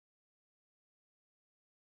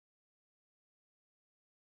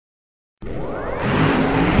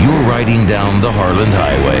riding down the Harland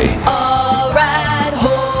Highway. All right,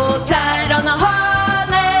 hold tight on the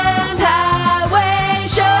Harland Highway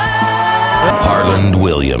Show. Harland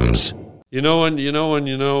Williams. You know when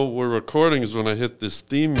we're recording is when I hit this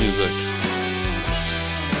theme music.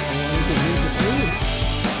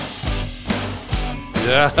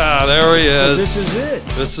 Yeah, there he is. So this is it.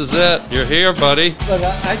 This is it. You're here, buddy. But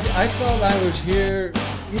I felt I was here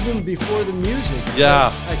even before the music. Yeah.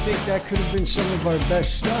 I think that could have been some of our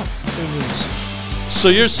best stuff. It was. So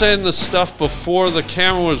you're saying the stuff before the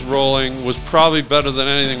camera was rolling was probably better than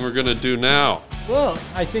anything we're going to do now? Well,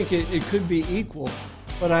 I think it could be equal.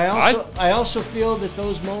 But I also feel that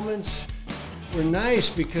those moments were nice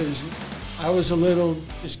because I was a little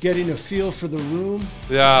just getting a feel for the room.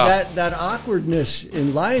 Yeah. That awkwardness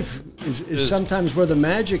in life is sometimes where the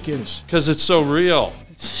magic is. Because it's so real.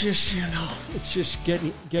 It's just, it's just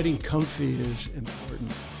getting comfy is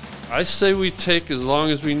important. I say we take as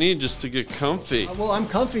long as we need just to get comfy. Well, I'm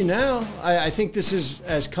comfy now. I think this is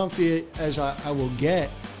as comfy as I will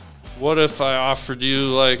get. What if I offered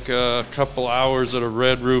you like a couple hours at a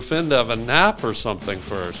Red Roof Inn to have a nap or something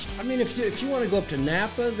first? I mean, if you want to go up to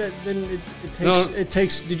Napa, then it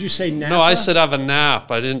takes. Did you say Napa? No, I said have a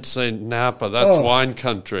nap. I didn't say Napa. That's wine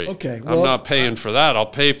country. Okay, I'm not paying for that. I'll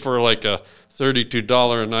pay for like a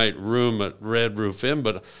 $32 a night room at Red Roof Inn.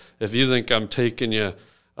 But if you think I'm taking you,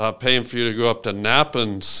 paying for you to go up to Napa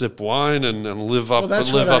and sip wine and live up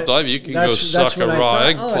the life, you can go suck a raw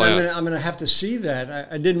eggplant. I'm going to have to see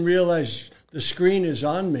that. I didn't realize the screen is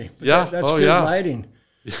on me. But yeah, that's good lighting.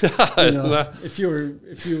 Yeah, if you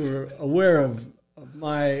were aware of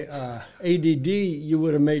my ADD, you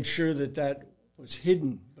would have made sure that was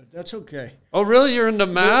hidden. But that's okay. Oh, really? You're into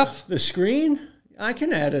math? The screen? I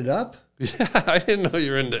can add it up. Yeah, I didn't know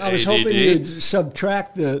you were into ADD. I was hoping you'd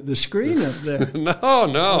subtract the screen up there.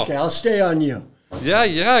 No. Okay, I'll stay on you.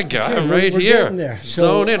 Yeah, guy. I'm we're right here. getting there.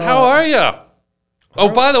 Zone in. How are you?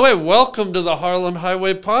 Oh, by the way, welcome to the Harland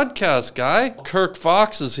Highway Podcast, Guy. Kirk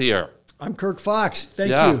Fox is here. I'm Kirk Fox.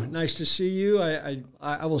 Thank you. Nice to see you. I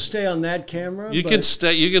will stay on that camera. You can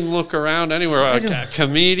stay. You can look around anywhere. A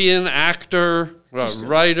comedian, actor,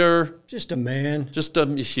 writer. Just a man. Just a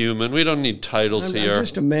human. We don't need titles here. I'm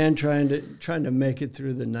just a man trying to make it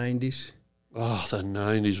through the 90s. Oh, the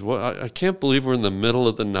 90s. What? I can't believe we're in the middle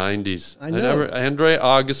of the 90s. I know. Andre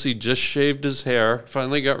Agassi just shaved his hair.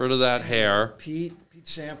 Finally got rid of that hair. Pete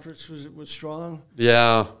Sampras was strong.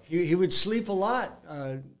 Yeah. He would sleep a lot.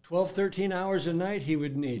 12, 13 hours a night he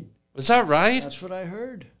would need. Is that right? That's what I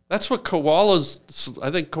heard. That's what koalas,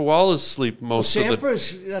 I think koalas sleep most of the...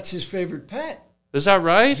 Sampras, that's his favorite pet. Is that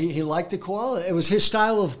right? He liked the koala. It was his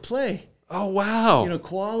style of play. Oh, wow.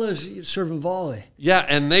 Koalas serve him volley. Yeah,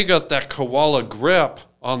 and they got that koala grip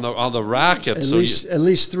on the racket. At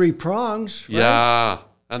least 3 prongs, right? Yeah,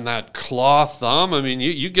 and that claw thumb. I mean,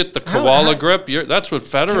 you get the koala grip. That's what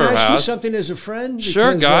Federer has. Can I ask you something as a friend? Because,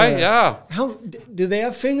 sure, Guy, yeah. How do they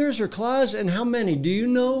have fingers or claws, and how many? Do you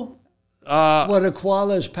know what a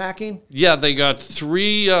koala is packing? Yeah, they got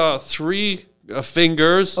three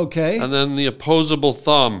fingers. Okay. And then the opposable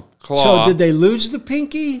thumb, claw. So did they lose the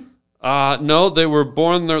pinky? No, they were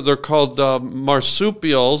born, they're called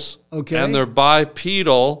marsupials. Okay. And they're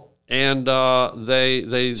bipedal. And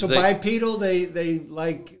they bipedal, they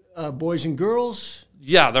like boys and girls?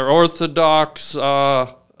 Yeah, they're orthodox,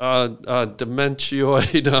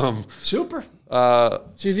 dementioid. Super.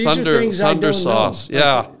 See, these are things I don't sauce. know.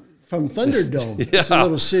 Yeah. From Thunderdome. Yeah. It's a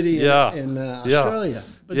little city in Australia.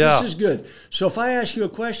 But this is good. So if I ask you a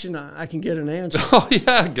question, I can get an answer. Oh,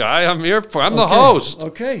 yeah, Guy. I'm here for I'm the host.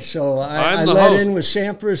 Okay, so I let in with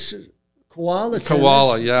Sampras koala tennis.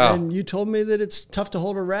 Koala, yeah. And you told me that it's tough to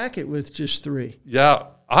hold a racket with just 3. Yeah.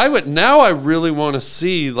 I really want to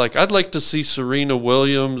see, I'd like to see Serena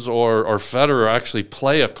Williams or Federer actually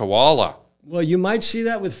play a koala. Well, you might see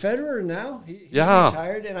that with Federer now. He's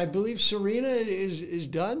retired, and I believe Serena is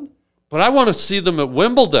done. But I want to see them at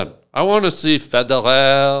Wimbledon. I want to see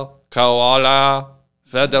Federer, koala,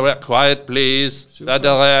 Federer, quiet please, Super.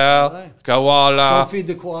 Federer, koala. Don't feed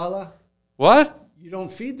the koala? What? You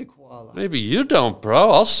don't feed the koala. Maybe you don't,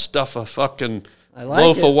 bro. I'll stuff a fucking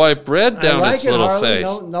loaf of white bread down its little face.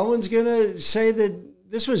 No one's going to say that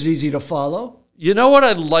this was easy to follow. You know what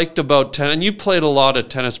I liked about tennis? And you played a lot of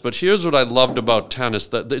tennis, but here's what I loved about tennis.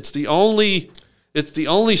 That it's the only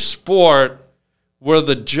sport where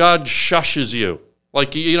the judge shushes you.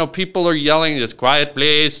 People are yelling, "It's quiet,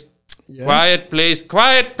 please. Yeah. Quiet, please.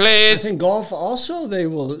 Quiet, please." I think golf also, they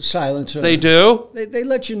will silence her. They do? They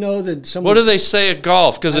let you know that someone... What do they say at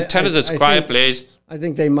golf? Because at tennis, it's quiet, please. I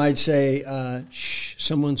think they might say, shh,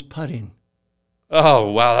 someone's putting. Oh,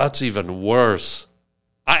 wow, that's even worse.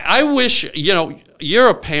 I wish, you're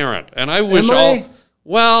a parent, and I wish Am I?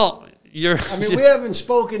 Well, you're. I mean, we haven't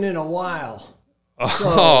spoken in a while.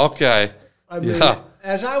 Oh, okay. I mean,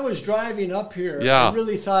 as I was driving up here, I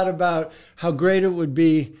really thought about how great it would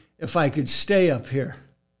be if I could stay up here.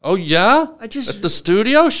 Oh yeah, at the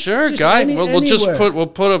studio, sure, guy. We'll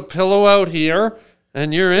put a pillow out here,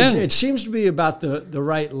 and you're in. It seems to be about the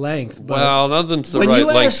right length. But well, nothing's the right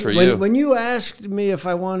length for you. When you asked me if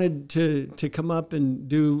I wanted to come up and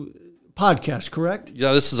do podcast, correct?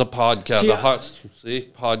 Yeah, this is a podcast.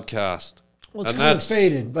 Podcast. Well, it's kind of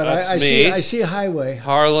faded, but I see a highway.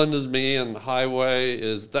 Harland is me, and highway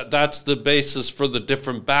is that's the basis for the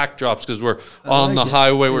different backdrops because we're on the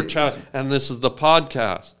highway. And this is the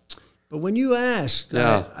podcast. But when you asked,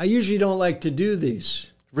 I usually don't like to do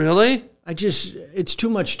these. Really? It's too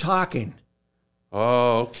much talking.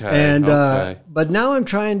 Oh, okay. And but now I'm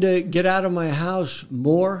trying to get out of my house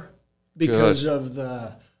more because of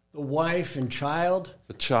the wife and child.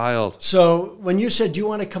 The child. So when you said, "Do you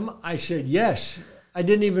want to come?" I said yes. I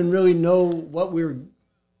didn't even really know what we were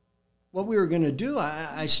going to do.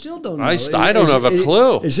 I still don't know. I don't have a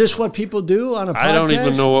clue. Is this what people do on a podcast? I don't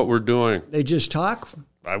even know what we're doing. They just talk.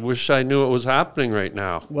 I wish I knew what was happening right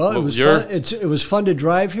now. Well, it was fun. It was fun to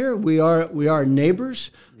drive here. We are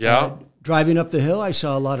neighbors. Yeah. Driving up the hill, I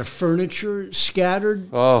saw a lot of furniture scattered.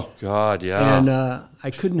 Oh, God, yeah. And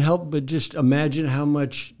I couldn't help but just imagine how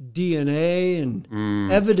much DNA and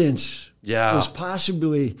evidence was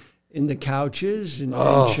possibly in the couches and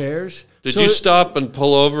chairs. Did you stop and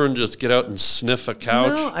pull over and just get out and sniff a couch?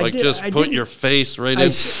 No, I put your face right in? I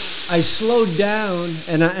slowed down,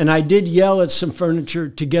 and I did yell at some furniture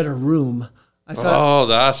to get a room. I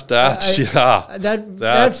thought,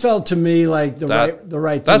 that felt to me like the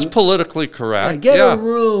right thing. That's politically correct. Get a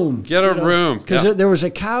room. Get a room. Because there was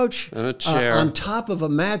a couch and a chair on top of a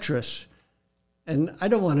mattress, and I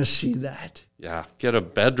don't want to see that. Yeah, get a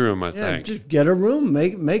bedroom, I think. Just get a room.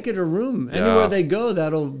 Make it a room. Anywhere they go,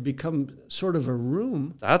 that'll become sort of a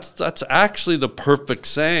room. That's actually the perfect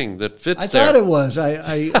saying that fits there. I thought it was.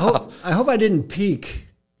 I hope I didn't peak.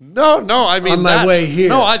 No. I mean, on my way here.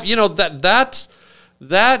 No, that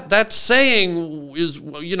saying is,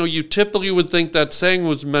 you typically would think that saying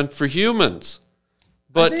was meant for humans,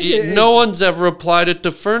 but no one's ever applied it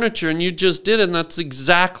to furniture, and you just did, and that's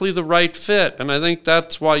exactly the right fit. And I think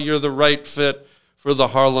that's why you're the right fit for the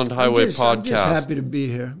Harland Highway podcast. I'm just happy to be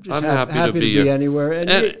here. I'm happy to be here. Anywhere.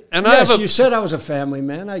 And you said I was a family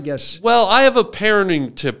man, I guess. Well, I have a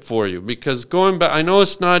parenting tip for you because going back, I know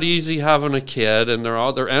it's not easy having a kid, and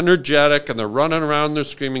they're energetic and they're running around, they're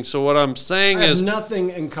screaming. So what I'm saying I have is nothing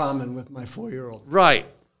in common with my 4-year-old. Right.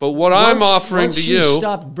 But what I'm offering to you... Once she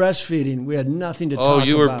stopped breastfeeding, we had nothing to talk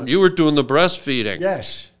about. Oh, you were doing the breastfeeding.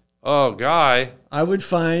 Yes. Oh, Guy. I would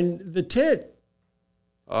find the tit.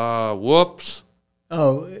 Whoops.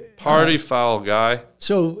 Oh. Party foul, Guy.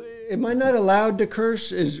 So am I not allowed to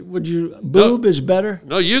curse? Boob is better?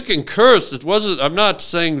 No, you can curse. I'm not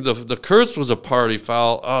saying the curse was a party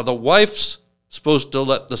foul. The wife's supposed to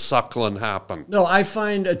let the suckling happen. No, I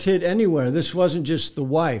find a tit anywhere. This wasn't just the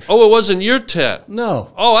wife. Oh, it wasn't your tit?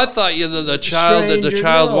 No. Oh, I thought the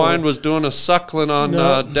child wine was doing a suckling on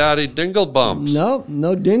Daddy Dinglebums.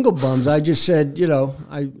 No Dinglebums. I just said,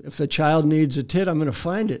 if a child needs a tit, I'm going to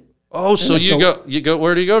find it. Oh, so you go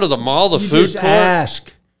where do you go, to the mall, the food just court?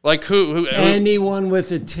 Ask. Like who? Anyone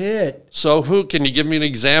with a tit. So who, can you give me an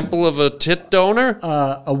example of a tit donor?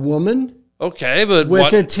 A woman. Okay, but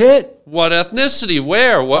with a tit. What ethnicity?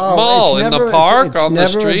 Where? What mall? In the park? On the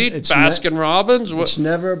street? Baskin Robbins? It's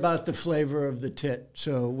never about the flavor of the tit.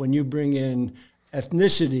 So when you bring in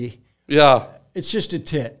ethnicity, it's just a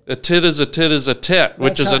tit. A tit is a tit is a tit,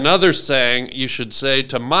 which is another saying you should say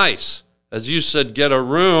to mice. As you said, get a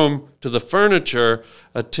room to the furniture.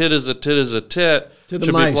 A tit is a tit is a tit. Should be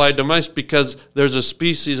applied to mice because there's a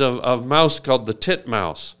species of mouse called the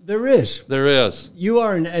titmouse. There is. There is. You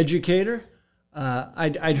are an educator.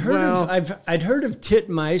 I'd heard of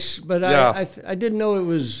titmice, but I didn't know it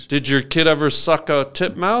was. Did your kid ever suck a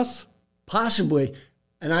titmouse? Possibly,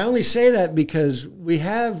 and I only say that because we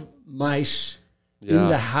have mice in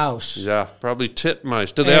the house. Yeah, probably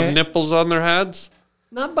titmice. Do they have nipples on their heads?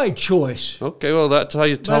 Not by choice. Okay, well, that's how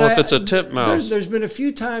you tell if it's a titmouse. There's been a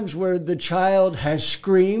few times where the child has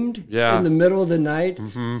screamed in the middle of the night.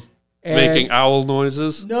 Mm-hmm. Making owl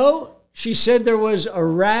noises? No, she said there was a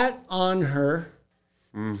rat on her.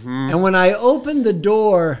 Mm-hmm. And when I opened the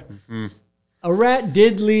door, a rat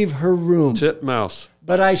did leave her room. Titmouse.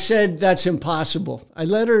 But I said that's impossible. I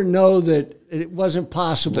let her know that it wasn't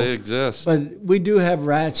possible. They exist. But we do have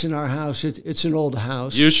rats in our house. It's an old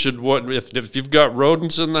house. You should if you've got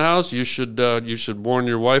rodents in the house, you should warn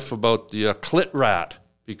your wife about the clit rat,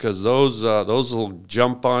 because those will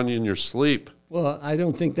jump on you in your sleep. Well, I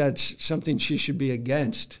don't think that's something she should be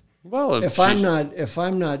against. Well, if I'm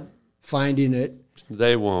not finding it,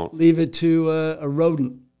 they won't. Leave it to a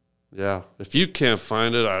rodent. Yeah, if you can't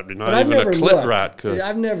find it, not but even a clit rat could.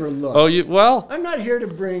 I've never looked. Oh, I'm not here to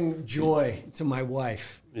bring joy to my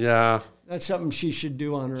wife. Yeah. That's something she should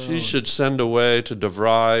do on her own. She should send away to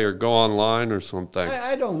DeVry or go online or something.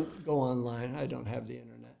 I don't go online. I don't have the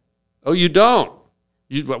internet. Oh, you don't?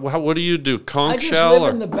 What do you do? Conch shell?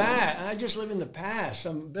 I just live in the past.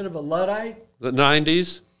 I'm a bit of a Luddite. The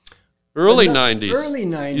 90s? Early 90s. Early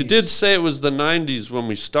 90s. You did say it was the 90s when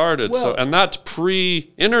we started. Well, and that's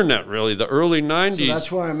pre-internet, really, the early 90s. So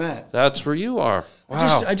that's where I'm at. That's where you are.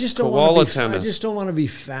 Wow. I just don't want to be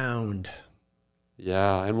found.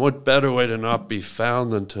 Yeah, and what better way to not be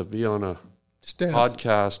found than to be on a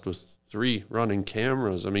podcast with 3 running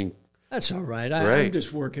cameras? I mean, that's all right. I'm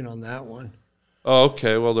just working on that one. Oh,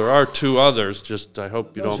 okay. Well, there are 2 others. Just I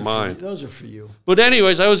hope you don't mind. Those are for you. But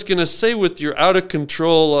anyways, I was going to say, with your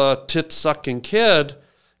out-of-control tit-sucking kid,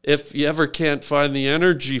 if you ever can't find the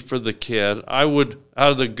energy for the kid, I would,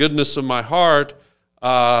 out of the goodness of my heart,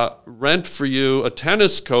 rent for you a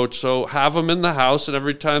tennis coach. So have him in the house, and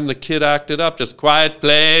every time the kid acted up, just quiet,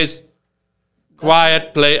 please.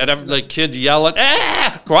 Quiet, please. And the kid's yelling,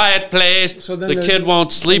 quiet, please. So the kid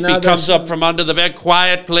won't sleep. He comes up from under the bed,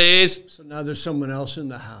 quiet, please. So now there's someone else in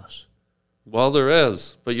the house. Well, there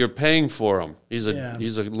is, but you're paying for him. He's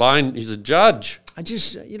a judge. I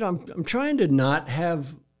just, I'm trying to not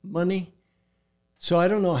have money, so I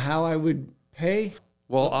don't know how I would pay.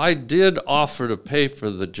 Well, I did offer to pay for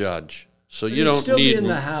the judge, so you don't need. He'd still be in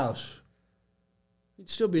the house. He'd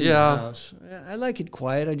still be in the house. I like it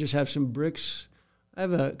quiet. I just have some bricks. I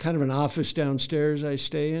have a kind of an office downstairs I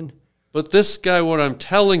stay in. But this guy, what I'm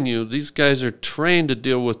telling you, these guys are trained to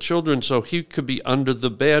deal with children, so he could be under the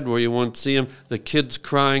bed where you won't see him. The kid's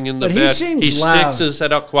crying in the bed. He sticks his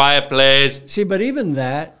head up, quiet, please. See, but even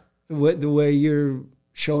that, the way you're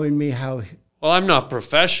showing me how. Well, I'm not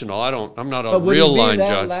professional. I'm not a real line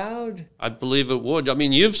judge. Loud? I believe it would. I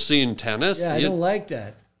mean, you've seen tennis. Yeah, I don't like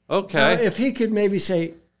that. Okay. Now, if he could maybe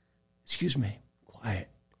say, "Excuse me, quiet."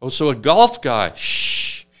 Oh, so a golf guy.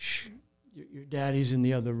 Shh. Your daddy's in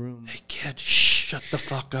the other room. Hey, kid, shut the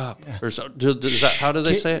fuck up. Yeah. How do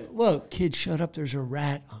they say it? Well, kid, shut up. There's a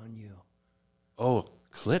rat on you. Oh, a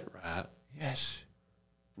clit rat? Yes.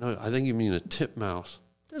 No, I think you mean a titmouse.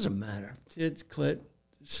 Doesn't matter. It's clit.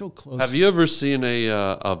 It's so close. Have you ever seen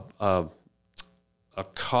a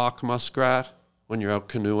cock muskrat when you're out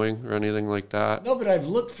canoeing or anything like that? No, but I've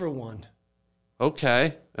looked for one.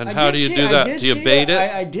 Okay. And how do you do that? Do you bait it?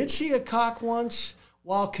 I did see a cock once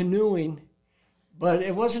while canoeing, but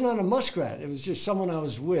it wasn't on a muskrat. It was just someone I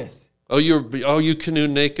was with. Oh, you canoe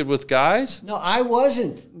naked with guys? No, I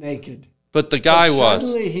wasn't naked. But the guy was.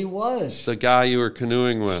 Suddenly he was. The guy you were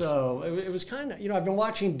canoeing with. So it was kind of, I've been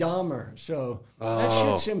watching Dahmer, so that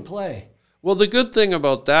shit's in play. Well, the good thing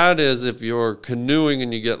about that is if you're canoeing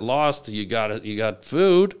and you get lost, you got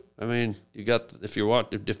food. I mean, if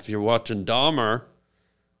you're watching Dahmer,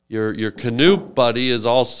 your canoe buddy is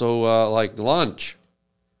also like lunch.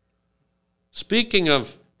 Speaking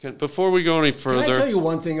of, before we go any further, can I tell you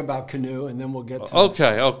one thing about canoe, and then we'll get to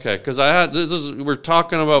okay, because we're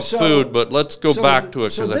talking about food, but let's go back to it.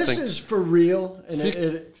 So this is for real, and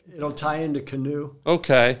it'll tie into canoe.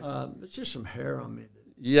 Okay. There's just some hair on me.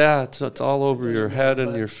 Yeah, it's all over your head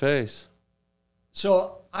and your face.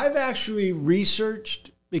 So I've actually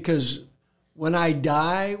researched, because when I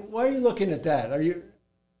die, why are you looking at that? Are you?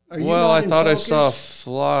 Well, I thought I saw a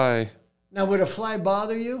fly. Now, would a fly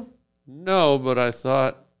bother you? No, but I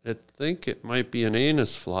think it might be an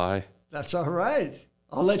anus fly. That's all right.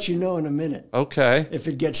 I'll let you know in a minute. Okay. If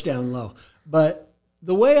it gets down low. But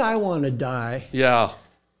the way I want to die. Yeah.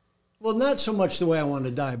 Well, not so much the way I want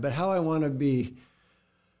to die, but how I want to be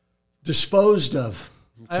disposed of.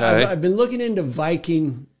 Okay. I've been looking into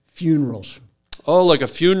Viking funerals. Oh, like a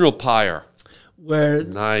funeral pyre.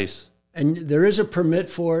 Nice. And there is a permit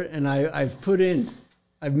for it, and I've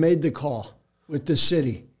made the call with the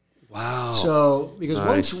city. Wow. So,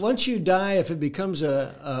 because once you die, if it becomes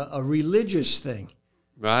a religious thing.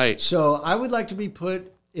 Right. So I would like to be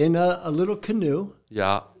put in a little canoe.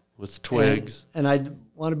 Yeah, with twigs. And I'd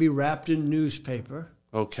want to be wrapped in newspaper.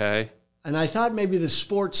 Okay. And I thought maybe the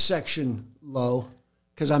sports section low,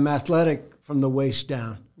 because I'm athletic from the waist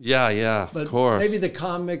down. Yeah, of course. Maybe the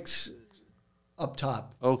comics up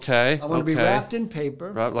top. Okay. I want to be wrapped in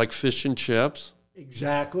paper. Like fish and chips.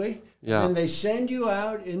 Exactly. Yeah. And they send you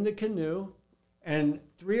out in the canoe, and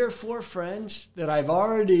 3 or 4 friends that I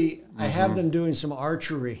have them doing some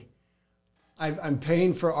archery. I'm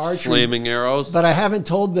paying for archery. Flaming arrows. But I haven't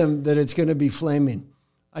told them that it's going to be flaming.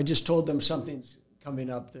 I just told them something's coming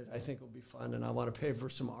up that I think will be fun, and I want to pay for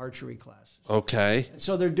some archery classes. Okay. And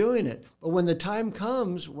so they're doing it. But when the time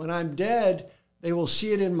comes, when I'm dead, they will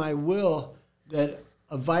see it in my will that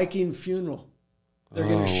a Viking funeral. They're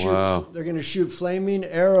going to shoot. Wow. They're going to shoot flaming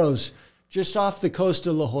arrows just off the coast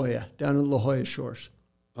of La Jolla, down in La Jolla shores.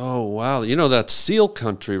 Oh wow! You know that's seal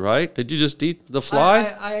country, right? Did you just eat the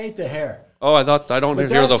fly? I ate the hair. Oh, I don't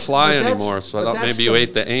hear the fly anymore, so I thought maybe you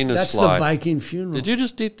ate the anus fly. That's the Viking funeral. Did you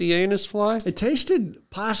just eat the anus fly? It tasted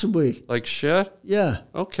possibly like shit. Yeah.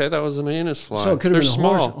 Okay, that was an anus fly. So it could have been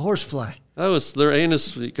small. a horse fly. That was their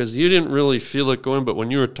anus because you didn't really feel it going, but when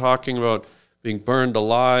you were talking about being burned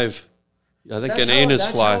alive, I think an anus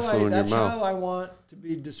fly flew in your mouth. That's how I want to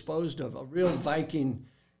be disposed of, a real Viking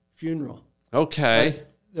funeral. Okay. But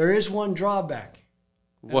there is one drawback.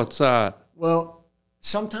 What's that? Well,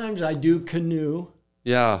 sometimes I do canoe.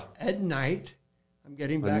 Yeah. At night. I'm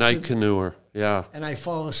getting back. A night canoeer. Yeah. And I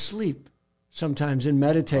fall asleep sometimes and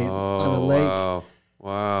meditate on a lake. Wow.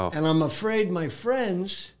 Wow. And I'm afraid my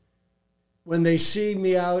friends, when they see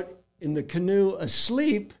me out in the canoe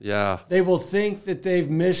asleep, they will think that they've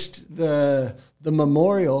missed the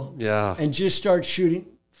memorial and just start shooting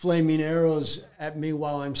flaming arrows at me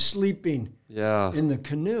while I'm sleeping in the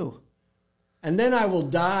canoe. And then I will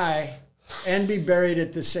die and be buried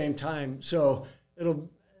at the same time. So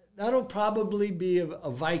that'll probably be a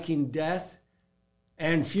Viking death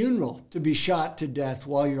and funeral, to be shot to death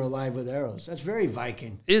while you're alive with arrows. That's very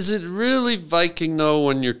Viking. Is it really Viking, though,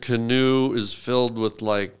 when your canoe is filled with,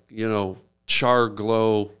 like, char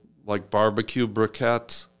glow, like barbecue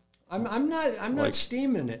briquettes? I'm not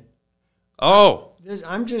steaming it. Oh.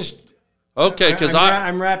 I'm just... Okay, because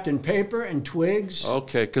I'm wrapped in paper and twigs.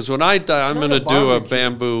 Okay, because when I die, I'm going to do a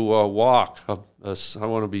bamboo walk. I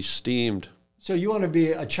want to be steamed. So you want to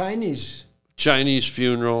be a Chinese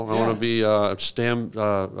funeral. I want to be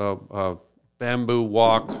bamboo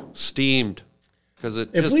walk steamed.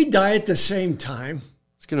 If we die at the same time,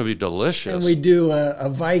 it's going to be delicious. And we do a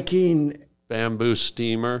Viking bamboo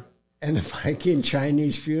steamer and a Viking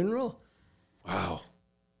Chinese funeral. Wow.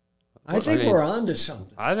 I think we're on to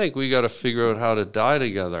something. I think we got to figure out how to die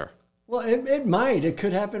together. Well, it might. It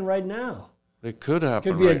could happen right now. It could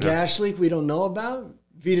happen. Could be a gas leak we don't know about.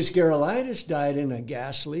 Vitas Gerulaitis died in a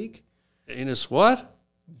gas leak. Anus what?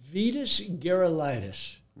 Vitas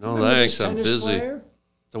Gerulaitis. No, thanks. I'm busy. Player?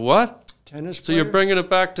 The what? Tennis player. So you're bringing it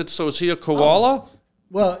back to, so is he a koala?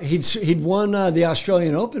 Well, he'd won the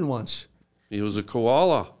Australian Open once. He was a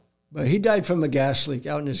koala. But he died from a gas leak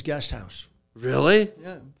out in his guest house. Really?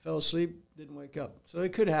 Yeah, fell asleep, didn't wake up. So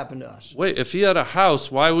it could happen to us. Wait, if he had a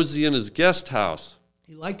house, why was he in his guest house?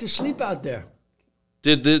 He liked to sleep out there.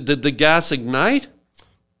 Did the gas ignite?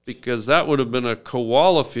 Because that would have been a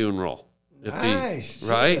koala funeral. Nice.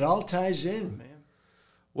 Right? It all ties in, man.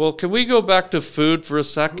 Well, can we go back to food for a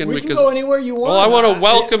second? We can go anywhere you want. Well, I want to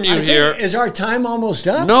welcome you here. Is our time almost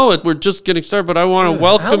up? No, we're just getting started, but I want to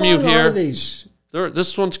welcome you here. How long are these?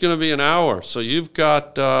 This one's going to be an hour. So you've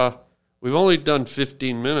got, we've only done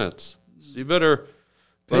 15 minutes. So you better...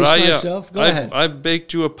 Pace myself. Go ahead. I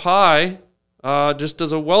baked you a pie just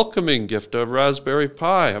as a welcoming gift, a raspberry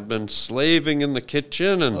pie. I've been slaving in the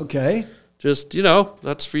kitchen and just,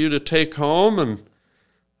 that's for you to take home. And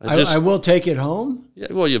I will take it home? Yeah,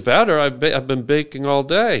 well, you better. I've been baking all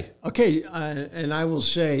day. Okay, and I will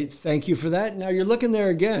say thank you for that. Now you're looking there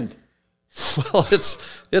again. Well, it's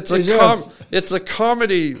a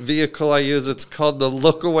comedy vehicle I use. It's called the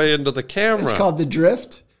look away into the camera. It's called the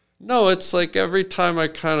drift? No, it's like every time I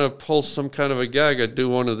kind of pull some kind of a gag, I do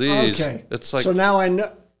one of these. Okay. It's like, so now I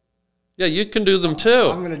know. Yeah, you can do them too.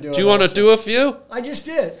 I'm going to do it. Do you want to do a few? I just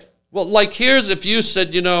did. Well, like here's if you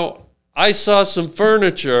said, I saw some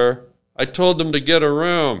furniture. I told them to get a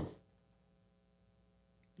room.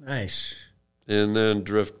 Nice. And then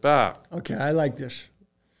drift back. Okay, I like this.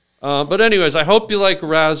 But anyways, I hope you like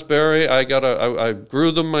raspberry. I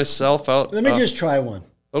grew them myself out. Let me just try one.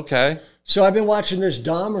 Okay. So I've been watching this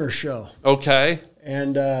Dahmer show. Okay.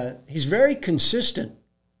 And he's very consistent.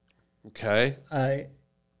 Okay.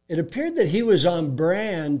 It appeared that he was on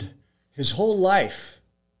brand his whole life.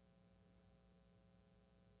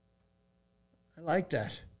 I like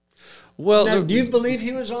that. Well, now, do you believe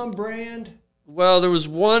he was on brand? Well, there was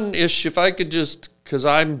one issue. If I could just, because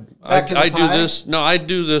I do this. No, I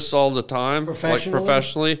do this all the time, professionally. Like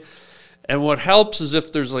professionally. And what helps is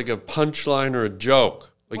if there's like a punchline or a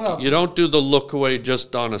joke. Like you don't do the look away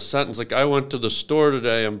just on a sentence. Like I went to the store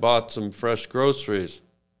today and bought some fresh groceries.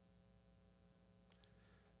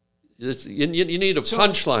 You need a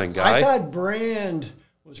punchline, guy. I thought brand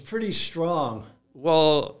was pretty strong.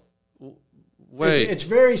 Well, wait. It's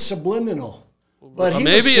very subliminal. But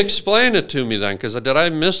maybe explain it to me then, because did I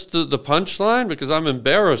miss the punchline? Because I'm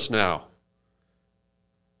embarrassed now.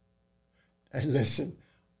 And listen,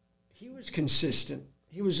 he was consistent.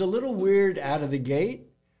 He was a little weird out of the gate.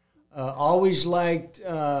 Always liked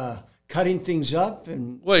cutting things up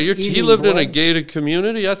and he lived in a gated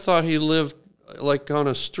community? I thought he lived like on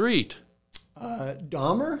a street.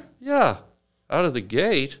 Dahmer? Yeah, out of the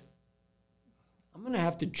gate. I'm going to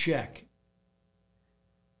have to check.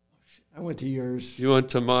 I went to yours. You went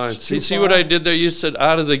to mine. See what I did there? You said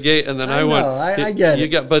out of the gate, and then I went. I get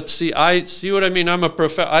it. But see what I mean. I'm a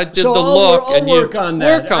professional. I did so the look, I'll and work on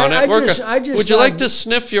that. Would you like to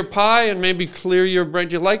sniff your pie and maybe clear your brain?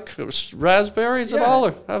 Do you like raspberries at all,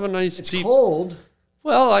 or have a nice it's deep? Cold.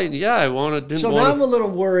 Well, I wanted. So now I'm a little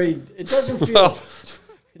worried. It doesn't feel.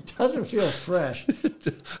 It doesn't feel fresh.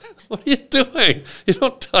 What are you doing? You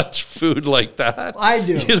don't touch food like that. I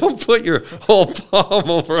do. You don't put your whole palm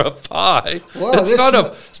over a pie. Well,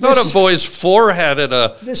 it's not a boy's forehead at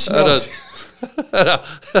a. This smells.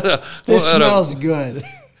 This smells good.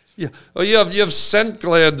 Yeah. Oh, you have scent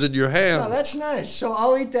glands in your hand. Oh, that's nice. So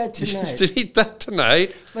I'll eat that tonight. Eat that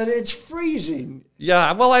tonight. But it's freezing.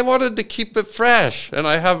 Yeah. Well, I wanted to keep it fresh, and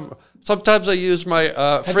I have. Sometimes I use my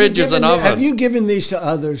fridge as an oven. Have you given these to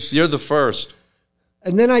others? You're the first.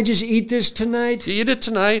 And then I just eat this tonight? You eat it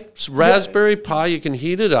tonight. It's raspberry pie. You can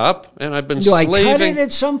heat it up. And I've been slaving. Do I cut it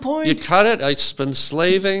at some point? You cut it. I've been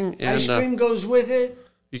slaving. And, ice cream goes with it?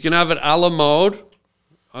 You can have it a la mode.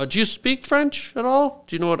 Do you speak French at all?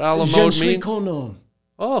 Do you know what a la mode means? Je suis connu.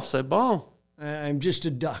 Oh, c'est bon. I'm just a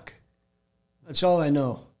duck. That's all I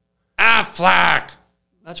know. Aflac.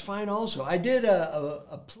 That's fine also. I did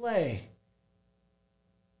a play.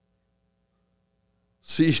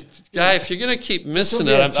 See, guy, if you're going to keep missing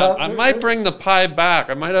it, I might bring the pie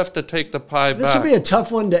back. I might have to take the pie back. This will be a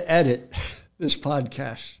tough one to edit, this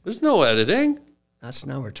podcast. There's no editing. That's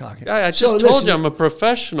now we're talking. Guy, I just told you I'm a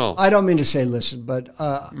professional. I don't mean to say listen, but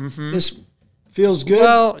this feels good.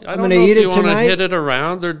 Well, I'm going to eat it tonight. You want to hit it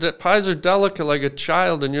around. Pies are delicate like a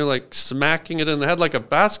child, and you're like smacking it in the head like a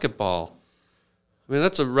basketball. I mean,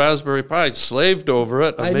 that's a raspberry pie. I slaved over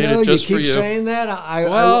it. I made it just for you. You keep saying that. I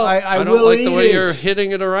don't will like eat the way it. you're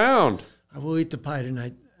hitting it around. I will eat the pie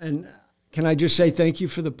tonight. And can I just say thank you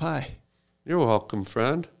for the pie? You're welcome,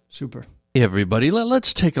 friend. Super. Hey, everybody.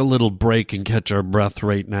 Let's take a little break and catch our breath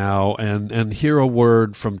right now and hear a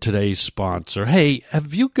word from today's sponsor. Hey,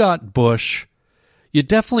 have you got Bush? You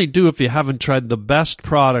definitely do if you haven't tried the best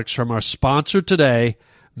products from our sponsor today,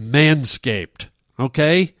 Manscaped.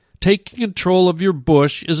 Okay? Taking control of your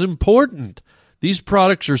bush is important. These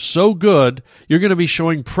products are so good, you're going to be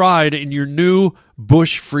showing pride in your new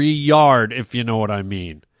bush-free yard, if you know what I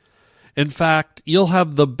mean. In fact, you'll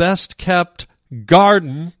have the best-kept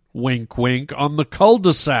garden, wink, wink, on the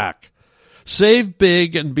cul-de-sac. Save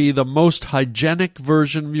big and be the most hygienic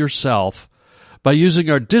version of yourself by using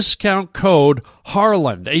our discount code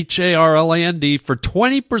HARLAND, HARLAND, for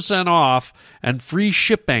 20% off and free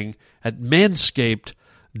shipping at Manscaped.com.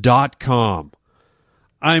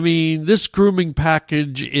 I mean, this grooming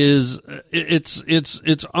package is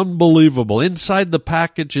it's unbelievable. Inside the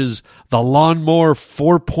package is the Lawnmower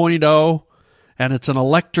 4.0, and it's an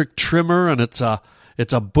electric trimmer, and it's a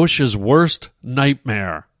bush's worst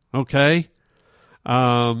nightmare. Okay,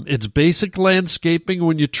 it's basic landscaping.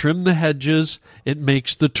 When you trim the hedges, it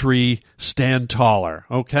makes the tree stand taller.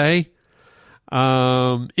 Okay,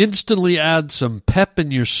 instantly add some pep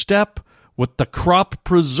in your step with the Crop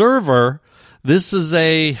Preserver. This is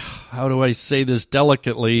how do I say this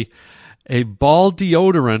delicately, a ball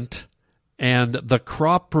deodorant and the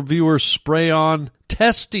Crop Preserver spray-on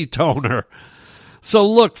testy toner. So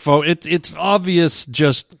look, folks, it's obvious.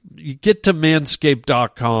 Just you get to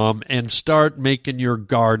manscaped.com and start making your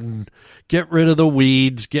garden. Get rid of the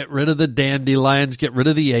weeds, get rid of the dandelions, get rid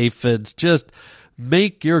of the aphids. Just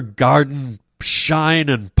make your garden shine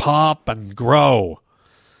and pop and grow.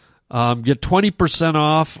 Get 20%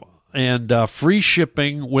 off and free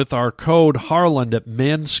shipping with our code HARLAND at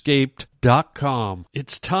manscaped.com.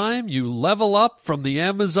 It's time you level up from the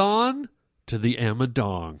Amazon to the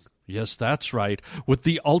Amadong. Yes, that's right, with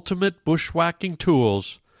the ultimate bushwhacking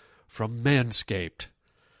tools from Manscaped.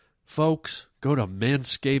 Folks, go to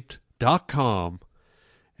manscaped.com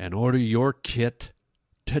and order your kit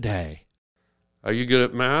today. Are you good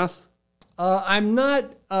at math? I'm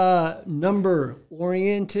not number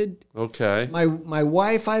oriented. Okay. My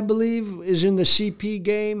wife, I believe, is in the CP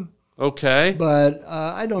game. Okay. But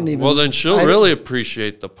I don't even. Well, then she'll really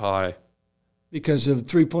appreciate the pie. Because of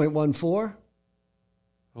 3.14?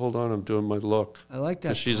 Hold on, I'm doing my look. I like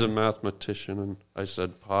that. She's a mathematician, and I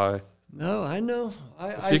said pie. No, I know.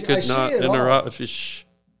 If you could not interrupt. If you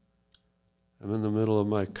I'm in the middle of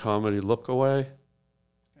my comedy look away.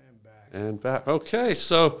 And back. Okay,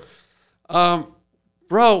 so,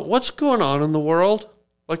 bro, what's going on in the world?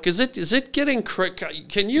 Like, is it getting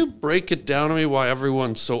can you break it down to me why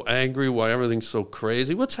everyone's so angry, why everything's so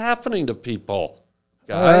crazy? What's happening to people?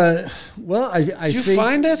 Well, I Do you think,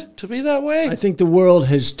 find it to be that way? I think the world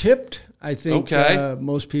has tipped. I think Okay.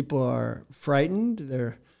 Most people are frightened.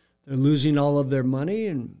 They're losing all of their money,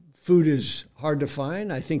 and food is hard to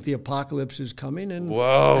find. I think the apocalypse is coming, and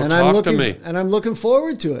talk to me. And I'm looking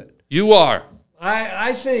forward to it. You are.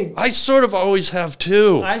 I think I sort of always have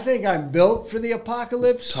too. I think I'm built for the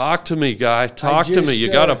apocalypse. Talk to me, guy. Talk to me.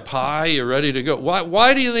 You got a pie. You're ready to go.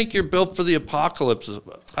 Why do you think you're built for the apocalypse?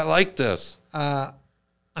 I like this.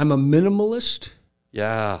 I'm a minimalist.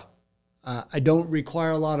 Yeah. I don't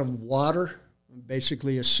require a lot of water. I'm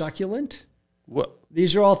basically a succulent. What?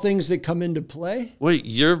 These are all things that come into play. Wait,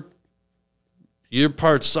 you're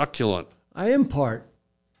part succulent. I am part.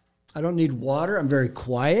 I don't need water. I'm very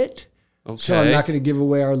quiet. Okay. So I'm not going to give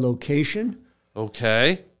away our location.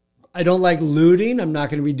 Okay. I don't like looting. I'm not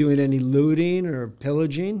going to be doing any looting or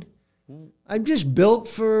pillaging. I'm just built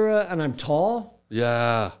for, and I'm tall.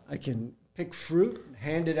 Yeah. I can pick fruit and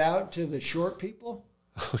hand it out to the short people.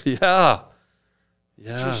 Yeah.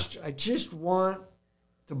 Yeah. I just want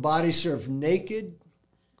to body surf naked.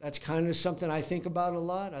 That's kind of something I think about a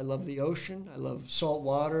lot. I love the ocean. I love salt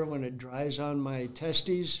water when it dries on my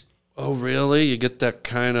testes. Oh, really? You get that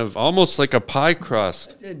kind of, almost like a pie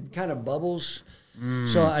crust. It kind of bubbles.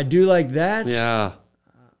 So I do like that. Yeah.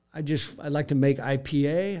 I like to make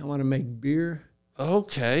IPA. I want to make beer.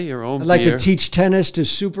 Okay, your own I'd like beer. to teach tennis to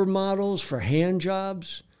supermodels for hand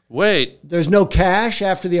jobs. Wait. There's no cash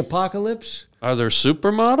after the apocalypse? Are there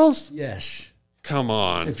supermodels? Yes. Come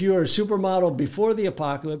on. If you are a supermodel before the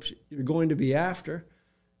apocalypse, you're going to be after.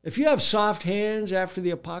 If you have soft hands after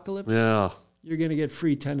the apocalypse, you're going to get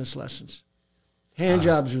free tennis lessons. Hand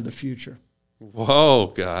jobs are the future.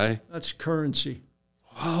 Whoa, guy. That's currency.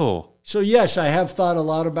 Whoa. So, yes, I have thought a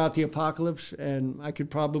lot about the apocalypse, and I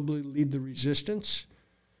could probably lead the resistance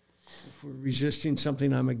if we're resisting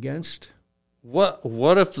something I'm against. What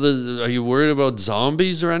if are you worried about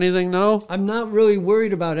zombies or anything, no? I'm not really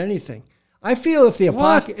worried about anything. I feel if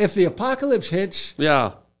the apocalypse hits,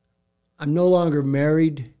 I'm no longer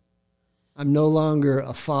married. I'm no longer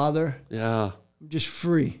a father. Yeah. I'm just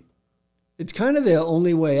free. It's kind of the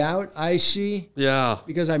only way out I see. Yeah.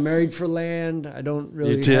 Because I married for land. I don't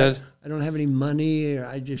really. You did? I don't have any money.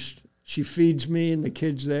 She feeds me and the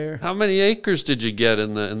kids there. How many acres did you get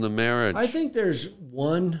in the marriage? I think there's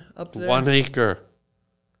one up there. 1 acre.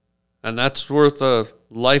 And that's worth a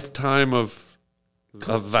lifetime of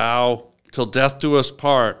a vow till death do us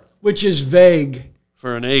part. Which is vague.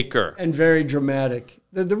 For an acre. And very dramatic.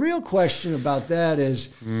 The real question about that is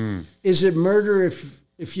it murder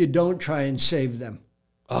if you don't try and save them?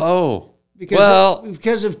 Oh.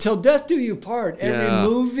 Because of Till Death Do You Part, every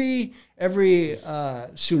movie, every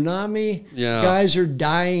tsunami, guys are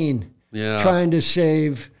dying trying to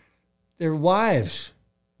save their wives.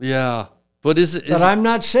 Yeah. But But I'm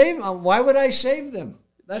not saving. Why would I save them?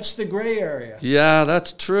 That's the gray area. Yeah,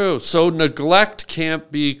 that's true. So neglect can't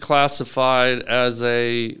be classified as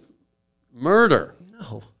a murder.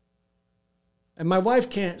 No. And my wife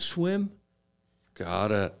can't swim.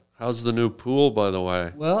 Got it. How's the new pool, by the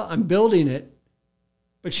way? Well, I'm building it,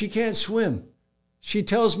 but she can't swim. She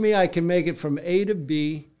tells me I can make it from A to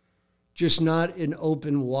B, just not in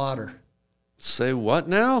open water. Say what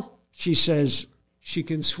now? She says she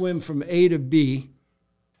can swim from A to B,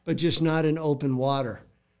 but just not in open water.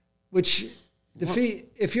 Which,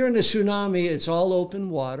 if you're in a tsunami, it's all open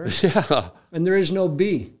water. Yeah. And there is no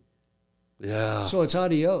B. Yeah. So it's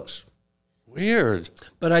adios. Weird.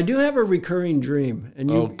 But I do have a recurring dream.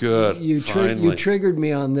 And good. You triggered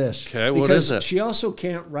me on this. Okay, what is it? She also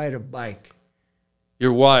can't ride a bike.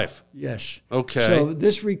 Your wife? Yes. Okay. So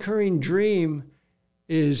this recurring dream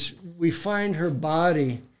is we find her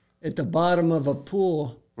body at the bottom of a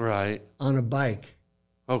pool. Right. On a bike.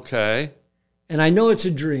 Okay. And I know it's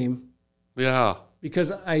a dream. Yeah.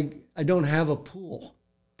 Because I don't have a pool.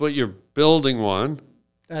 But you're building one.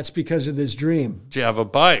 That's because of this dream. Do you have a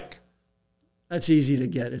bike? That's easy to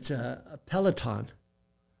get. It's a Peloton.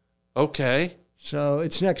 Okay. So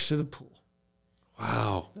it's next to the pool.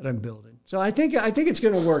 Wow. that I'm building. So I think it's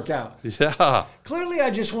going to work out. Yeah. Clearly,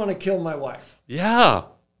 I just want to kill my wife. Yeah.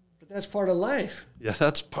 But that's part of life. Yeah,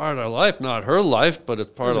 that's part of life. Not her life, but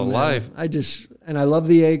it's part of life. And I love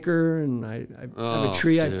the acre, and I have a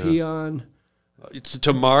tree I pee on. It's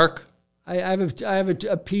to mark? I have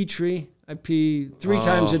a pea tree. I pee 3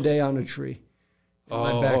 times a day on a tree in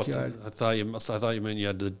my backyard. I thought you meant you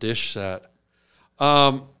had the dish set.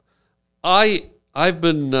 I've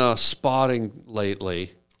been spotting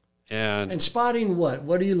lately, and spotting what?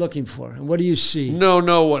 What are you looking for, and what do you see?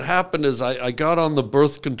 No. What happened is I got on the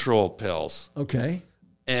birth control pills. Okay.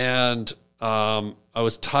 And I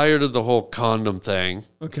was tired of the whole condom thing.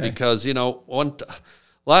 Okay. Because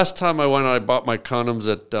last time I went, I bought my condoms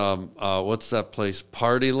at what's that place,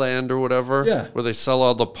 Partyland or whatever. Yeah. Where they sell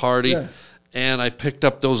all the party. Yeah. And I picked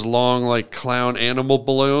up those long, like, clown animal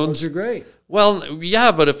balloons. Those are great. Well,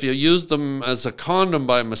 yeah, but if you use them as a condom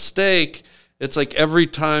by mistake, it's like every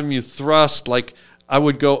time you thrust, like I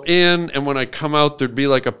would go in, and when I come out, there'd be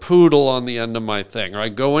like a poodle on the end of my thing. Or I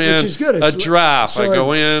go in, which is good. A giraffe. I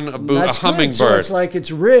go in, a hummingbird. So it's like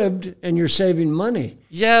it's ribbed, and you're saving money.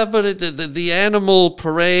 Yeah, but the animal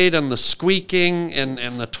parade and the squeaking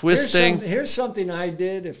and the twisting. Here's something I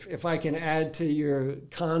did, if I can add to your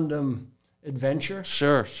condom adventure.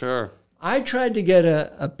 Sure. I tried to get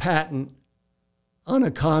a patent on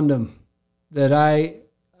a condom that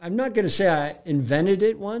I'm not going to say I invented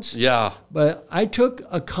it once. Yeah. But I took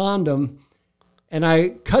a condom and I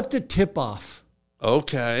cut the tip off.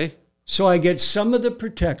 Okay. So I get some of the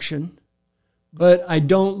protection, but I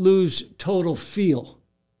don't lose total feel.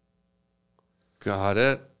 Got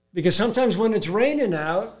it. Because sometimes when it's raining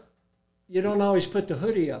out, you don't always put the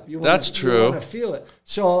hoodie up. That's true. You want to feel it.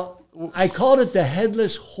 So I called it the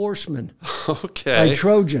Headless Horseman. Okay. By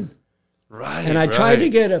Trojan. Right. And I tried to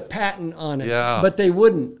get a patent on it, but they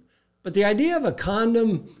wouldn't. But the idea of a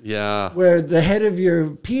condom where the head of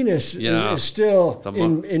your penis is still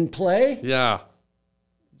in play. Yeah.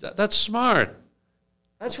 That's smart.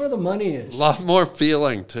 That's where the money is. A lot more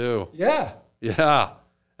feeling, too. Yeah. Yeah.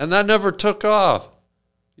 And that never took off.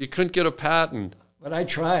 You couldn't get a patent. But I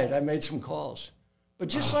tried. I made some calls. But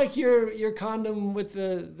just like your condom with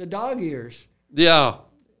the dog ears. Yeah.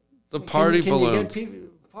 The party balloon. Can you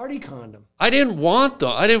get party condom? I didn't want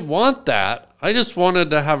that. I just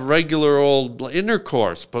wanted to have regular old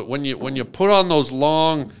intercourse. But when you put on those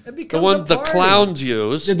long, the ones the clowns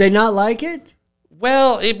use. Did they not like it?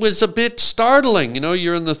 Well, it was a bit startling.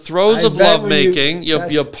 You're in the throes of lovemaking.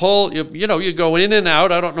 You pull, you go in and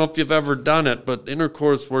out. I don't know if you've ever done it, but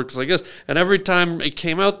intercourse works like this. And every time it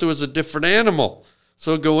came out, there was a different animal.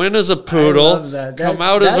 So go in as a poodle, come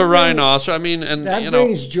out as a rhinoceros. That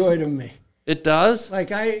brings joy to me. It does?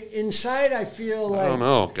 Like inside I feel like... I don't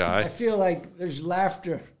know, Guy. I feel like there's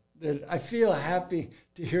laughter. That I feel happy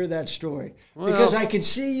to hear that story. Because I could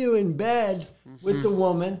see you in bed with the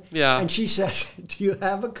woman. Yeah. And she says, do you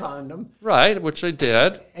have a condom? Right, which I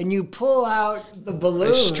did. And you pull out the balloon.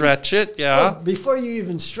 I stretch it, yeah. Well, before you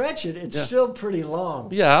even stretch it, it's still pretty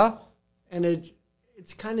long. Yeah. And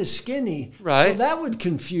it's kind of skinny. Right. So that would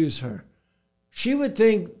confuse her. She would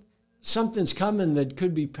think something's coming that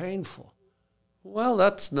could be painful. Well,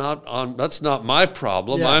 that's not my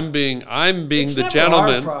problem. Yeah. I'm being it's the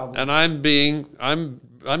gentleman, and I'm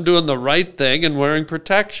doing the right thing and wearing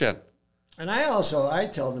protection. And I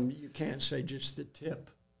tell them you can't say just the tip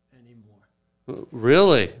anymore.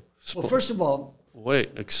 Really? Well, first of all, wait,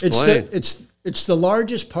 explain. It's the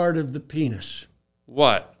largest part of the penis.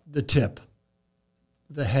 What? The tip,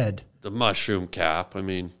 the head, the mushroom cap.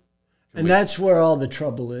 And that's where all the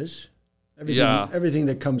trouble is. Everything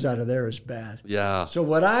that comes out of there is bad. Yeah. So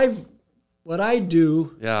what I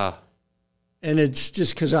do. Yeah. And it's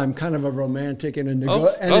just because I'm kind of a romantic and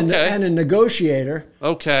a negotiator.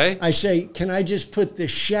 Okay. I say, can I just put the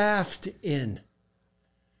shaft in?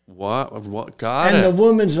 What? Got it. And the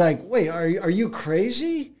woman's like, wait, are you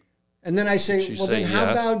crazy? And then I say, then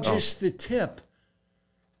how about just the tip?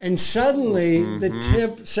 And suddenly the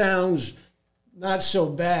tip sounds not so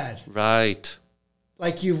bad. Right.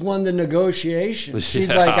 Like you've won the negotiation. She's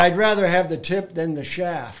like, I'd rather have the tip than the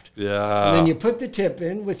shaft. Yeah. And then you put the tip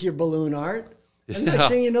in with your balloon art, and next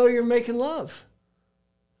thing you know, you're making love.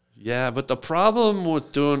 Yeah, but the problem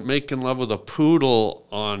with making love with a poodle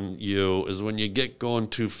on you is when you get going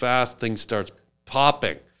too fast, things starts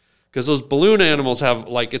popping. Because those balloon animals have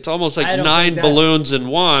it's almost like 9 balloons in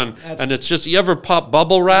one, and it's just, you ever pop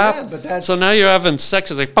bubble wrap? Yeah, but that's... So now you're having sex,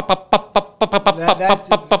 it's like pop, pop, pop, pop, pop, pop,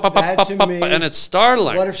 pop, pop, pop, pop, to me, and it's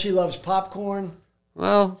startling. What if she loves popcorn?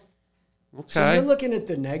 Well, okay. So you're looking at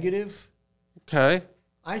the negative. Okay.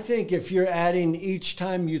 I think if you're adding each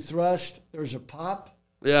time you thrust, there's a pop.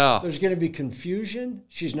 Yeah. There's going to be confusion.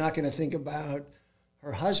 She's not going to think about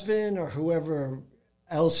her husband or whoever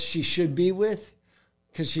else she should be with,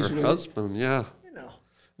 because she's Her with husband, yeah. You know.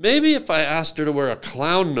 Maybe if I asked her to wear a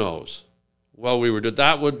clown nose while we were doing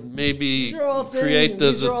that, would maybe create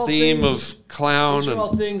the theme of clown. These are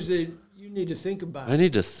all things that you need to think about. I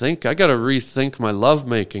need to think. I got to rethink my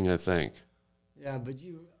lovemaking, I think. Yeah, but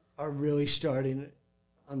you are really starting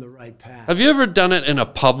on the right path. Have you ever done it in a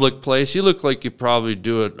public place? You look like you probably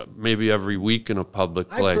do it maybe every week in a public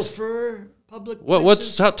place. I prefer public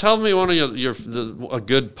places. Tell me one of a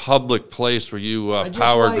good public place where you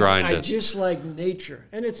power grind it. I just like nature,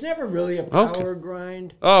 and it's never really a power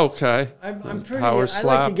grind. Oh, okay. I'm pretty. Power I slap.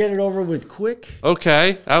 like to get it over with quick.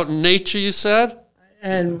 Okay, out in nature, you said.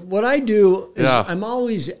 And what I do is I'm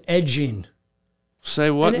always edging. Say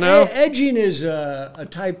what and now? Edging is a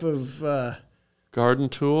type of garden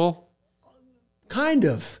tool. Kind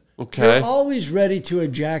of. Okay. You're always ready to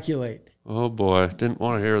ejaculate. Oh boy, didn't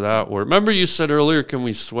want to hear that word. Remember you said earlier, can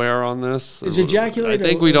we swear on this? Is ejaculate? I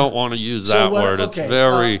think we don't want to use that word. Okay. It's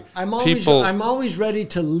very I'm always ready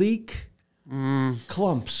to leak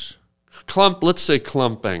clumps. Let's say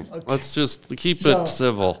clumping. Okay. Let's just keep it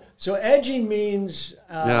civil. So edging means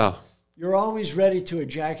you're always ready to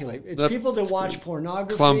ejaculate. It's people that watch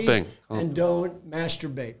pornography and don't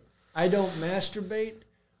masturbate. I don't masturbate.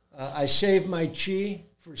 I save my chi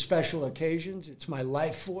for special occasions. It's my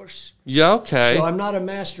life force. Yeah, okay. So I'm not a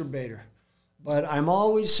masturbator. But I'm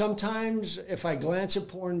always, sometimes, if I glance at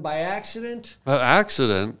porn by accident.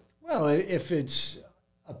 Accident? Well, if it's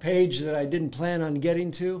a page that I didn't plan on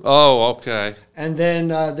getting to. Oh, okay. And then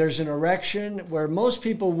there's an erection where most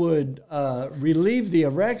people would relieve the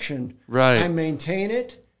erection. Right. I maintain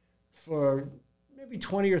it for maybe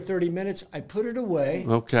 20 or 30 minutes. I put it away.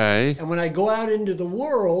 Okay. And when I go out into the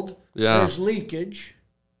world, there's leakage.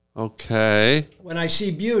 Okay. When I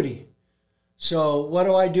see beauty. So what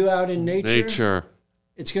do I do out in nature? Nature.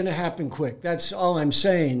 It's going to happen quick. That's all I'm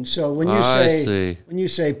saying. So when you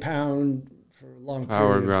say pound for a long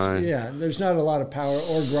power period, grind. there's not a lot of power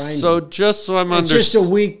or grinding. So just so I'm it's just a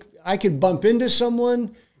weak. I could bump into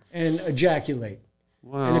someone and ejaculate.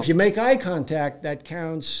 Wow. And if you make eye contact, that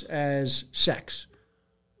counts as sex.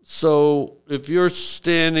 So if you're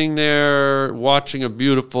standing there watching a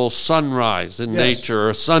beautiful sunrise in nature or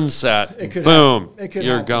a sunset, boom,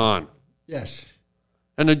 you're gone. Yes.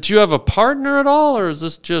 And do you have a partner at all, or is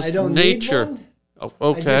this just nature? Need one. Oh,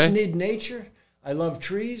 okay. I just need nature. I love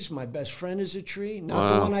trees. My best friend is a tree.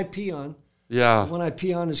 Not the one I pee on. Yeah. The one I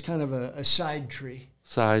pee on is kind of a side tree.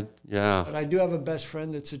 Yeah. But I do have a best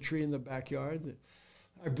friend that's a tree in the backyard that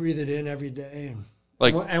I breathe it in every day.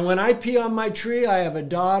 And when I pee on my tree, I have a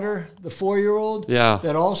daughter, the 4-year-old,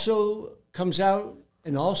 that also comes out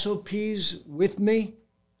and also pees with me.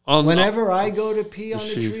 Whenever I go to pee on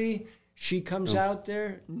the tree, she comes out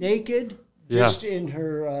there naked, just in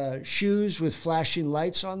her shoes with flashing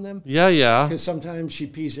lights on them. Yeah. Because sometimes she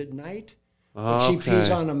pees at night. But she pees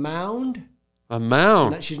on a mound. A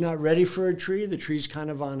mound? She's not ready for a tree. The tree's kind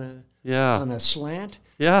of on a slant.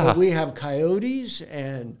 Yeah. But we have coyotes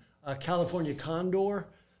and a California condor.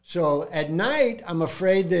 So at night, I'm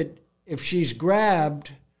afraid that if she's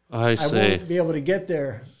grabbed, I won't be able to get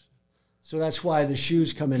there. So that's why the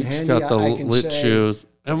shoes come in handy. Got the lit shoes.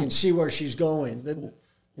 I can see where she's going.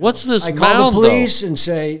 What's this mound, I call the police and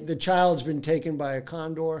say the child's been taken by a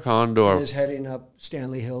condor. And is heading up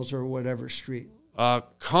Stanley Hills or whatever street.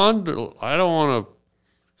 Condor. I don't want to.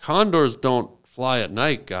 Condors don't fly at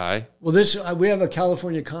night, guy. Well, we have a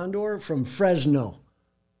California condor from Fresno.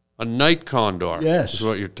 A night condor. Yes, is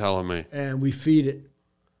what you're telling me. And we feed it.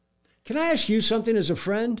 Can I ask you something as a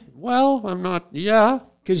friend? Well, I'm not. Yeah.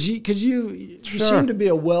 Because you seem to be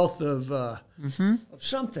a wealth of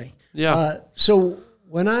something. Yeah. So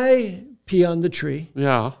when I pee on the tree,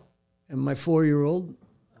 and my 4-year-old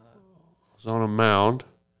is on a mound.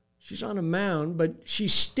 She's on a mound, but she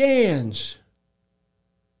stands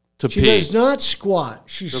to pee. She does not squat.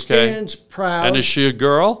 She stands proud. And is she a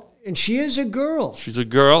girl? And she is a girl. She's a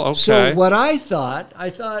girl. Okay. So what I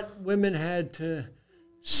thought women had to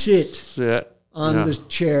sit on the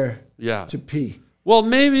chair to pee. Well,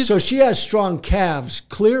 maybe. So she has strong calves,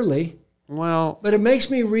 clearly. Well. But it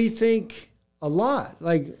makes me rethink a lot.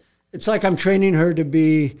 It's like I'm training her to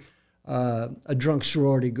be a drunk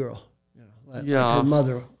sorority girl. Like her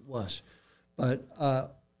mother was. But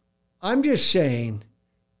I'm just saying,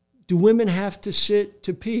 do women have to sit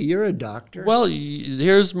to pee? You're a doctor. Well,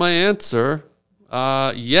 here's my answer.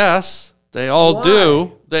 Yes, they all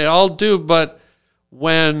do. They all do. But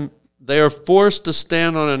when they are forced to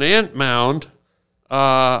stand on an ant mound,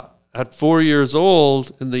 at 4 years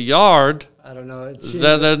old in the yard, I don't know.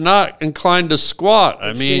 they're not inclined to squat.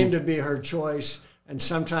 It seemed to be her choice. And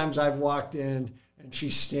sometimes I've walked in and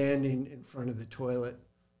she's standing in front of the toilet,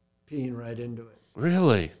 peeing right into it.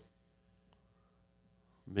 Really?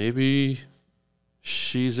 Maybe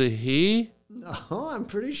she's a he? No, I'm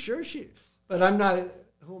pretty sure but I'm not,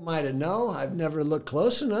 who am I to know? I've never looked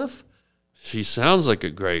close enough. She sounds like a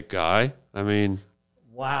great guy. I mean.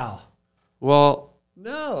 Wow. Well.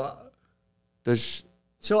 No.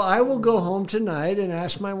 So I will go home tonight and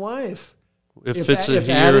ask my wife if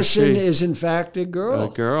Addison is in fact a girl. A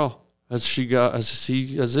girl. Has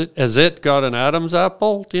it got an Adam's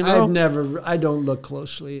apple? Do you know? I don't look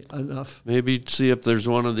closely enough. Maybe see if there's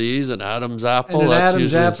one of these, an Adam's apple. And an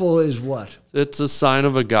Adam's apple is what? It's a sign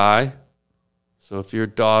of a guy. So if your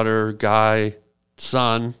daughter, guy,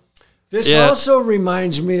 son. This also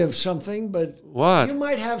reminds me of something, but what? You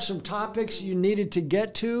might have some topics you needed to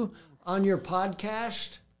get to on your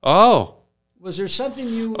podcast. Oh. Was there something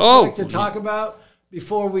you would like to talk about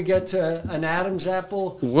before we get to an Adam's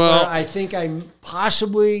apple? Well, where I think I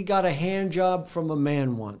possibly got a hand job from a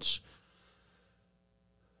man once.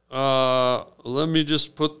 Let me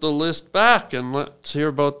just put the list back and let's hear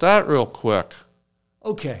about that real quick.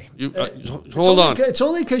 Okay. Hold on. It's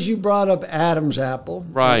only because you brought up Adam's apple.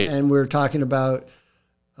 Right. And we're talking about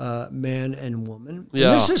man and woman. Yeah.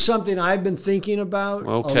 And this is something I've been thinking about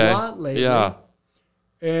a lot lately. Yeah.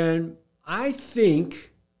 And I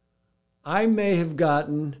think I may have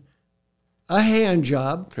gotten a hand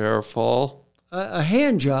job. Careful. A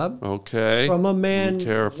hand job. Okay. From a man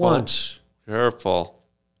once. Careful.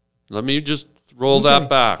 Let me just roll that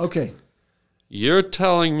back. Okay. You're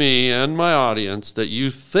telling me and my audience that you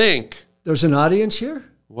think... There's an audience here?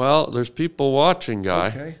 Well, there's people watching, Guy.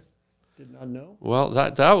 Okay. Did not know. Well,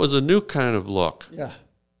 that was a new kind of look. Yeah.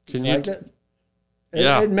 Can you... Like it?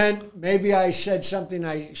 Yeah. It meant maybe I said something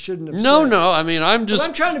I shouldn't have said. No. I mean, I'm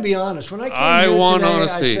trying to be honest. When I came here want today,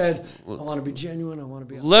 honesty. I said, I want to be genuine. I want to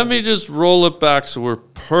be honest. Let me just roll it back so we're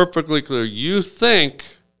perfectly clear. You think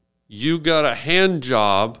you got a hand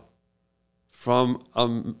job from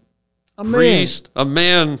a priest, a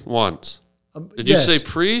man once. Did you say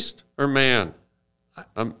priest or man?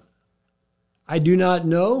 I do not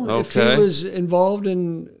know if he was involved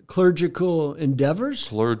in clerical endeavors.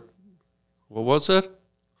 What was it?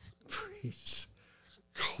 Priest.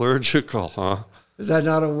 Clerical, huh? Is that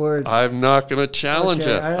not a word? I'm not going to challenge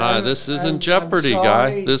it. This isn't Jeopardy,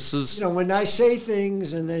 Guy. This is... when I say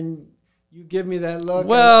things and then you give me that look,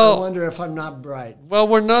 I wonder if I'm not bright. Well,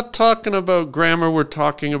 we're not talking about grammar. We're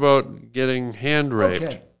talking about getting hand raped.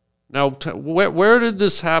 Okay. Now, where did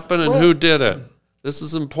this happen and who did it? This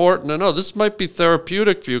is important to know. This might be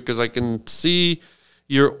therapeutic for you because I can see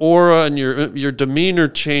your aura and your demeanor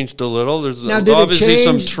changed a little. There's obviously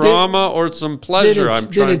some trauma or some pleasure.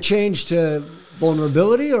 Did it change to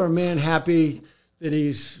vulnerability or a man happy that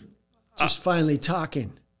he's just finally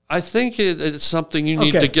talking? I think it's something you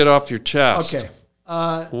need to get off your chest. Okay.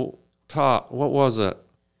 What was it?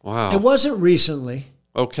 Wow. It wasn't recently.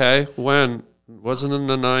 Okay. When? Wasn't in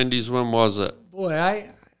the 90s. When was it? Boy, I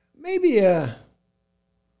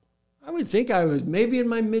would think I was maybe in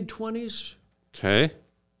my mid-20s.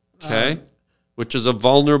 Okay. Which is a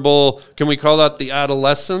vulnerable, can we call that the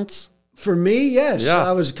adolescence? For me, yes. Yeah.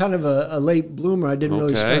 I was kind of a late bloomer. I didn't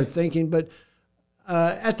really start thinking. But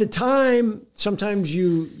at the time, sometimes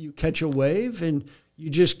you catch a wave and you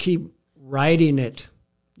just keep riding it.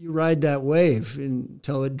 You ride that wave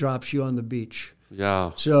until it drops you on the beach.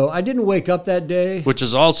 Yeah. So I didn't wake up that day. Which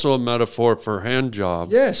is also a metaphor for hand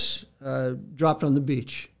job. Yes. Dropped on the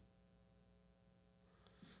beach.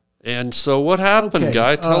 And so what happened,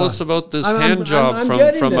 Guy? Tell us about this hand job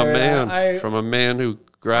from a man, from a man who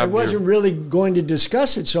grabbed you. I wasn't really going to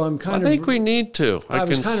discuss it, so I'm kind of... I think we need to. I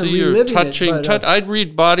can see you're touching. I'd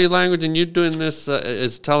read body language, and you doing this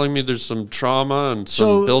is telling me there's some trauma and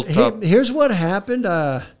some built up... Here's what happened.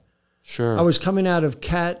 Sure. I was coming out of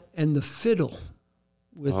Cat and the Fiddle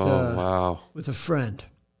with a friend.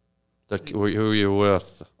 Who are you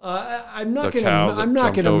with? I'm not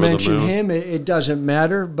going to mention him. It doesn't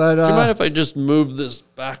matter. But do you mind if I just move this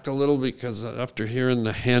back a little, because after hearing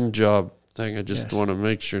the hand job thing, I just want to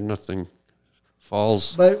make sure nothing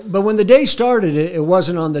falls. But when the day started, it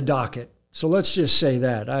wasn't on the docket. So let's just say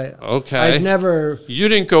that. I've never. You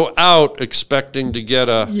didn't go out expecting to get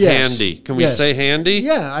a handy. Can we say handy?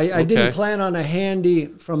 Yeah, I didn't plan on a handy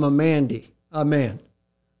from a man.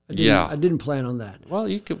 I didn't plan on that. Well,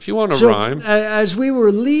 if you want to rhyme. As we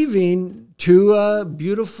were leaving, two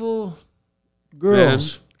beautiful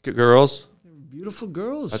girls. beautiful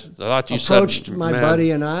girls. I thought you approached said my men.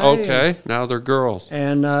 buddy and I. Okay, now they're girls.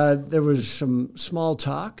 And there was some small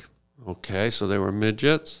talk. Okay, so they were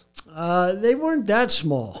midgets? They weren't that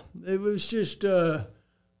small. It was just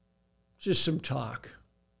some talk.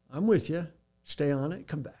 I'm with you. Stay on it.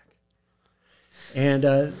 Come back.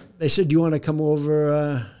 And they said, do you want to come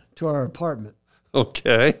over to our apartment?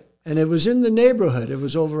 Okay. And it was in the neighborhood. It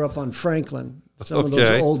was over up on Franklin, some of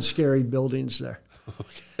those old scary buildings there.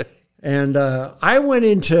 Okay. And I went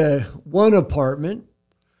into one apartment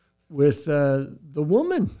with the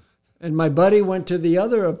woman. And my buddy went to the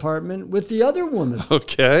other apartment with the other woman.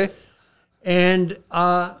 Okay. And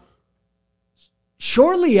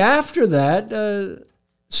shortly after that,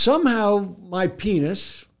 somehow my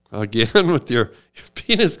penis... Again, with your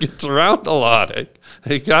penis gets around a lot.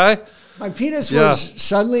 Hey, guy? My penis was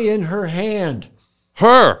suddenly in her hand.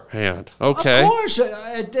 Her hand. Okay. Of course.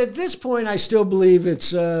 At this point, I still believe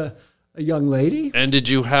it's a young lady. And did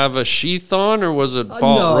you have a sheath on, or was it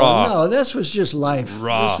No, raw? No, this was just life.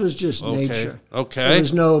 Raw. This was just nature. Okay. There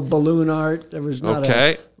was no balloon art. There was not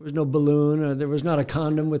Okay. there was no balloon. There was not a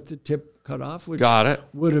condom with the tip cut off, which Got it.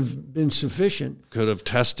 would have been sufficient. Could have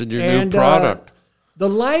tested your And new product. the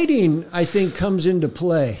lighting, I think, comes into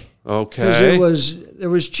play. Okay. Because there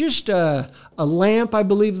was just a lamp, I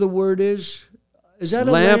believe the word is. Is that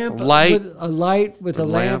a lamp? Light. A light with a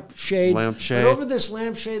lamp shade. Lampshade. But over this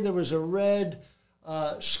lampshade, there was a red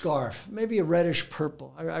scarf, maybe a reddish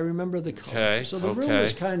purple. I remember the color. Okay, So the room okay.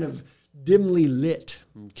 was kind of dimly lit.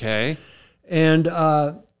 Okay. And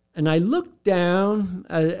I looked down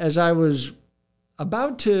as I was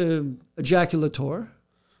about to ejaculator.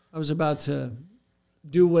 I was about to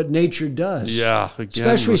do what nature does. Yeah, again,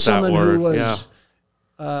 Especially with that someone word. who was, Yeah.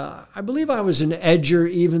 I believe I was an edger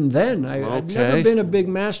even then. I'd never Okay. been a big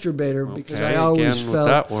masturbator because I Okay, always again with felt,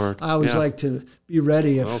 that word. I always Yeah. like to be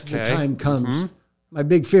ready if the Okay. time comes. My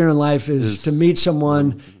big fear in life is to meet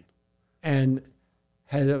someone and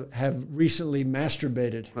have recently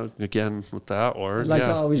masturbated. Again, with that word. I'd like yeah.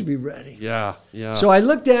 to always be ready. Yeah, yeah. So I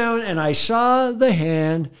looked down and I saw the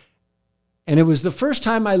hand, and it was the first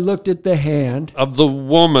time I looked at the hand of the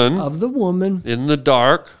woman of the woman in the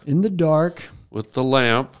dark in the dark, with the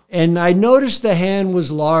lamp. and I noticed the hand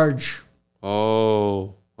was large,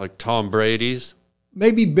 Oh, like Tom Brady's?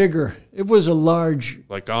 maybe bigger. It was a large,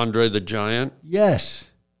 Like Andre the Giant? yes.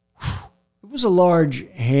 It was a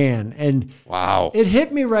large hand, and Wow. it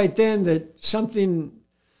hit me right then that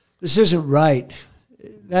this isn't right.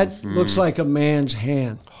 That looks like a man's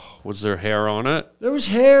hand. Was there hair on it? There was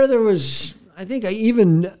hair. There was, I think,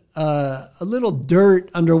 even a little dirt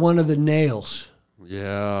under one of the nails,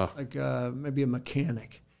 Yeah. like maybe a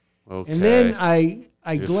mechanic. Okay. And then I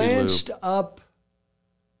Jiffy glanced Lube. up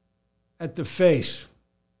at the face.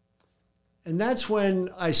 And that's when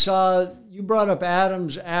I saw, you brought up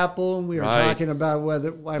Adam's apple, and we were Right. talking about why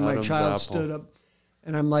my Adam's child apple. stood up.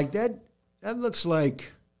 And I'm like, that looks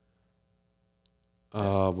like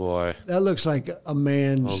Oh, boy. a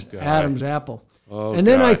man's Oh, God. Adam's apple. Oh, And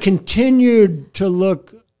then I God. continued to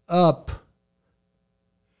look up.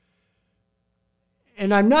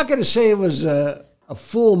 And I'm not going to say it was a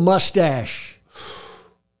full mustache,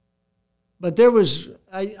 but there was,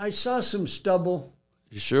 I saw some stubble.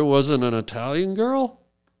 You sure wasn't an Italian girl?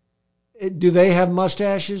 Do they have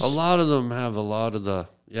mustaches? A lot of them have a lot of the,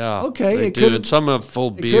 yeah. Okay, They it do. could've- And some have full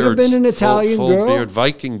it beards. could have been an Italian full girl. beard,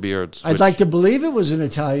 Viking beards. I'd like to believe it was an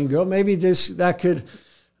Italian girl. Maybe that could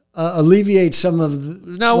alleviate some of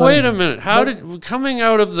the... Now, wait a minute. Coming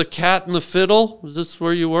out of The Cat and the Fiddle, was this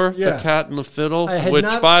where you were? Yeah. The Cat and the Fiddle? I had Which,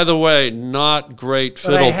 not- by the way, not great But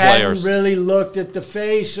fiddle I hadn't players. really looked at the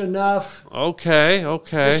face enough. Okay.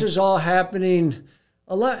 This is all happening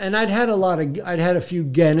a lot, and I'd had a few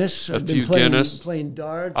Guinness. I've been few playing, Guinness. playing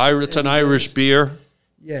darts. It's an Irish beer.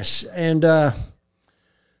 Yes, and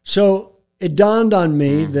so it dawned on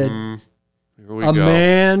me that Here we a go.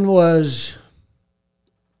 man was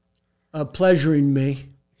pleasuring me,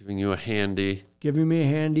 Giving you a handy. giving me a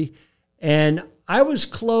handy, and I was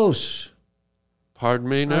close. Pardon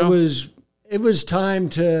me now? It was time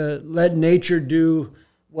to let nature do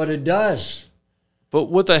what it does. But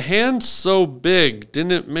with a hand so big,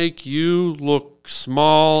 didn't it make you look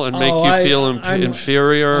small and make you feel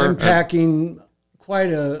inferior? I'm packing quite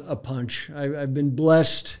a punch. I've been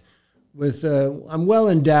blessed with, I'm well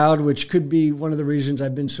endowed, which could be one of the reasons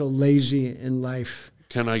I've been so lazy in life.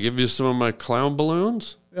 Can I give you some of my clown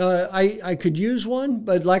balloons? I could use one,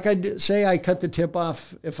 but like I say, I cut the tip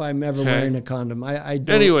off if I'm ever wearing a condom. I don't.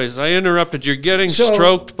 Anyways, I interrupted. You're getting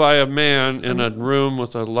stroked by a man in a room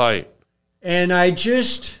with a light. And I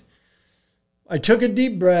took a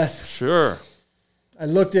deep breath. Sure. I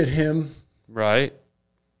looked at him. Right.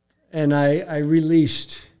 And I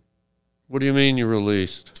released. What do you mean you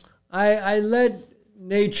released? I let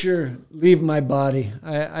nature leave my body.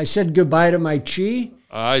 I said goodbye to my chi.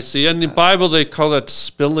 I see. In the Bible, they call that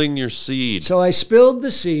spilling your seed. So I spilled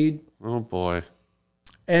the seed. Oh, boy.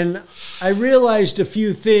 And I realized a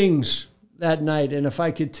few things that night. And if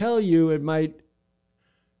I could tell you, it might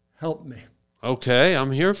help me. Okay,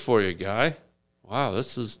 I'm here for you, guy. Wow,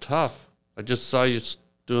 this is tough. I just saw you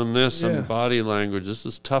doing this in body language. This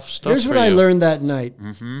is tough stuff. Here's what I learned that night.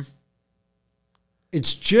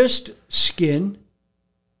 It's just skin,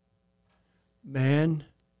 man,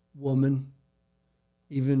 woman,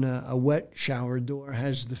 even a wet shower door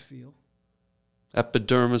has the feel.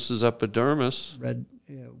 Epidermis is epidermis.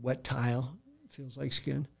 Wet tile feels like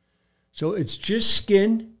skin. So it's just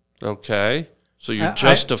skin. Okay, so you're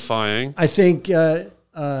justifying. I think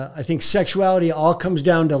sexuality all comes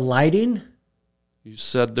down to lighting. You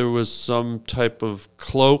said there was some type of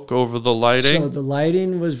cloak over the lighting. So the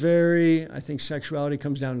lighting was I think sexuality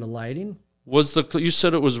comes down to lighting. You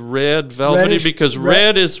said it was red, velvety, because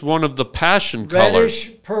red is one of the passion colors.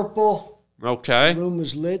 Reddish, purple. Okay. The room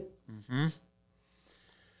was lit. Mm-hmm.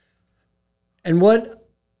 And what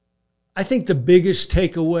I think the biggest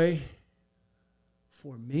takeaway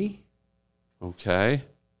for me. Okay.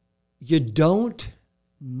 You don't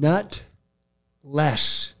nut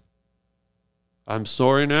less. I'm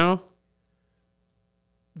sorry now?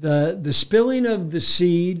 The spilling of the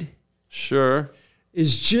seed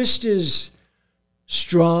is just as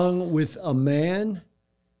strong with a man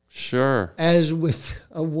as with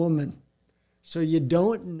a woman. So you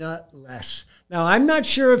don't nut less. Now, I'm not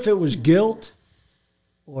sure if it was guilt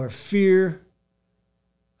or fear.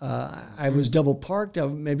 I was double parked.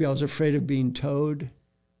 Maybe I was afraid of being towed.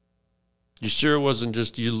 You sure it wasn't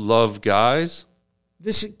just you love guys?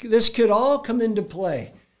 This could all come into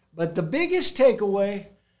play. But the biggest takeaway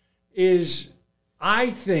is, I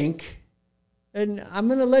think, and I'm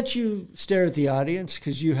going to let you stare at the audience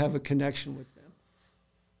because you have a connection with them.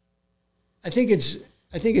 I think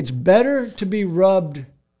it's better to be rubbed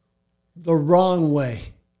the wrong way.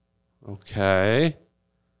 Okay.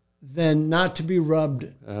 Than not to be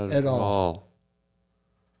rubbed at all.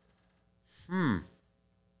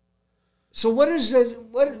 So what is that?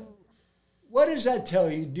 What does that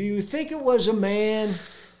tell you? Do you think it was a man?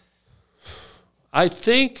 I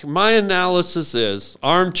think my analysis is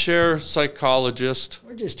armchair psychologist.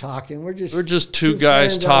 We're just talking. We're just two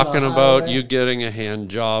guys talking about you getting a hand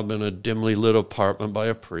job in a dimly lit apartment by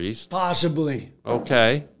a priest. Possibly.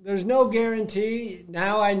 Okay. There's no guarantee.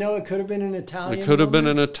 Now I know it could have been an Italian. It could have been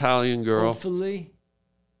an Italian girl. Hopefully.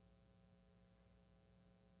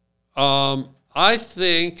 I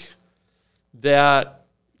think that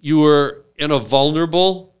you were in a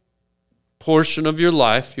vulnerable portion of your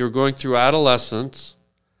life. You're going through adolescence.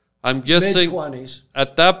 I'm guessing mid-20s.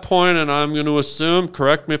 At that point, and I'm going to assume,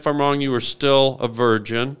 correct me if I'm wrong, you were still a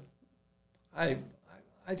virgin. I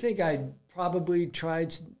think I probably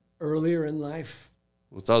tried earlier in life.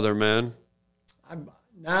 With other men?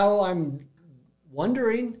 I'm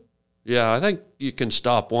wondering. Yeah, I think you can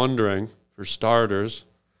stop wondering, for starters.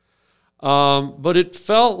 But it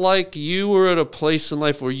felt like you were at a place in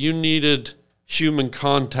life where you needed human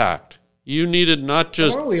contact. You needed not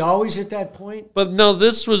just... Weren't we always at that point? But no,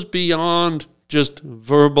 this was beyond just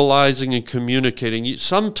verbalizing and communicating.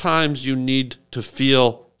 Sometimes you need to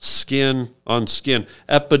feel skin on skin,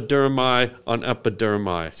 epidermi on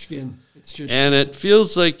epidermi. Skin. It's just... And it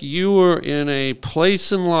feels like you were in a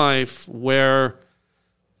place in life where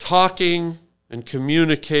talking and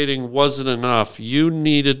communicating wasn't enough. You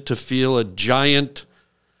needed to feel a giant,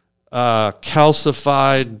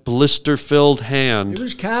 calcified, blister-filled hand. It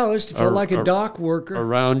was calloused. It felt like a dock worker.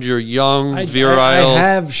 Around your young, virile,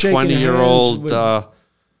 20-year-old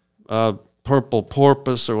purple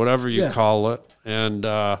porpoise or whatever you call it. And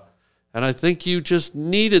I think you just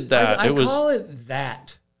needed that. I call it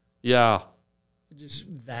that. Yeah. Just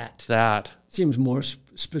that. That. Seems more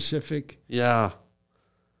specific. Yeah.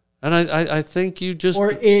 And I think you just...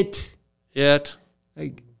 Or it. It.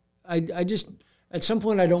 I just... At some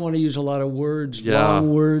point, I don't want to use a lot of words,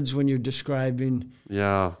 long words when you're describing.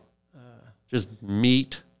 Yeah. Just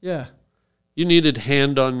meat. Yeah. You needed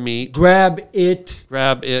hand on meat. Grab it.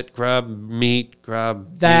 Grab it. Grab meat.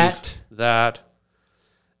 Grab that. Beef, that.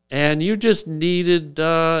 And you just needed...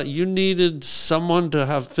 you needed someone to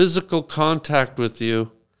have physical contact with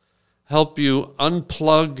you, help you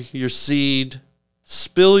unplug your seed,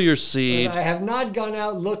 spill your seed. But I have not gone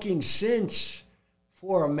out looking since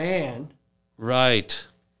for a man. Right.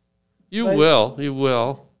 You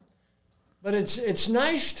will. But it's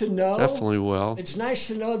nice to know. Definitely will. It's nice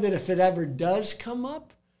to know that if it ever does come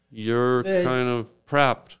up, you're kind of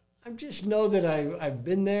prepped. I just know that I've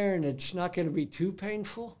been there and it's not going to be too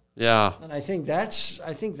painful. Yeah. And I think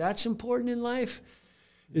that's important in life,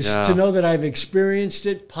 is to know that I've experienced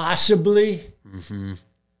it possibly,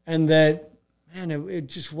 and that, man, it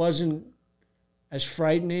just wasn't as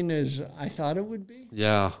frightening as I thought it would be.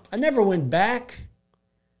 Yeah. I never went back.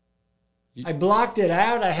 I blocked it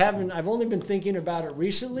out. I've only been thinking about it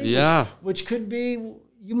recently. Yeah. Which could be,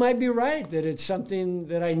 you might be right, that it's something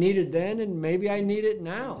that I needed then and maybe I need it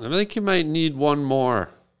now. I think you might need one more.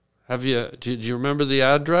 Do you remember the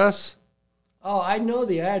address? Oh, I know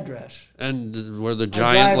the address. And where the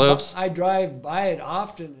giant lives? I drive by it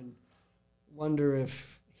often and wonder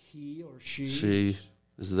if he or she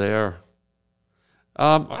is there.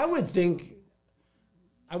 I would think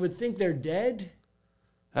they're dead.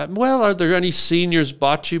 Well, are there any seniors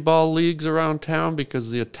bocce ball leagues around town?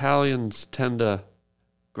 Because the Italians tend to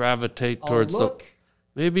gravitate towards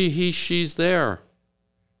maybe she's there.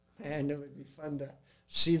 And it would be fun to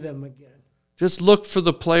see them again. Just look for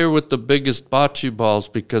the player with the biggest bocce balls,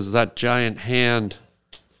 because that giant hand.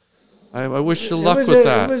 I wish you luck with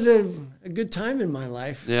that. It was a good time in my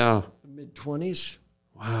life. Yeah. Mid-20s.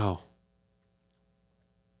 Wow.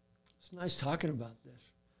 It's nice talking about this.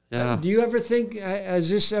 Yeah. Do you ever think, has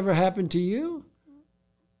this ever happened to you?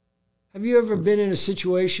 Have you ever been in a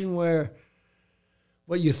situation where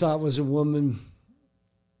what you thought was a woman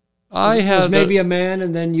was maybe a man,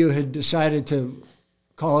 and then you had decided to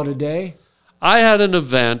call it a day? I had an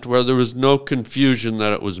event where there was no confusion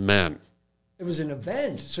that it was men. It was an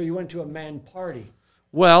event, so you went to a man party.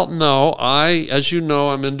 Well, no. As you know,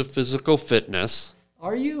 I'm into physical fitness.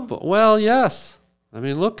 Are you? Well, yes. I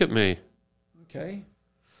mean, look at me. Okay.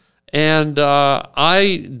 And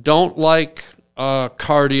I don't like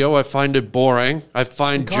cardio. I find it boring. I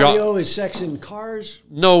find cardio is sex in cars?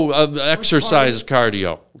 No, exercise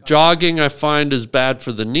cardio. Jogging I find is bad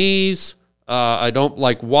for the knees. I don't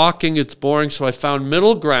like walking. It's boring. So I found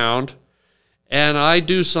middle ground, and I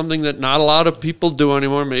do something that not a lot of people do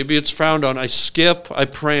anymore. Maybe it's frowned on. I skip. I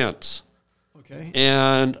prance. Okay.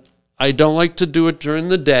 And I don't like to do it during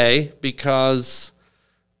the day because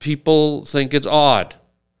people think it's odd.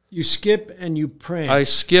 You skip and you prance. I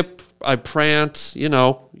skip, I prance, you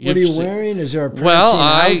know. What are you wearing? Is there a prancing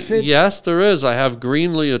outfit? Yes, there is. I have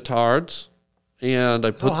green leotards, and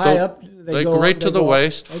I put How high up? They go right to the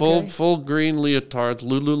waist, full green leotards,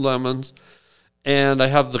 Lululemons, and I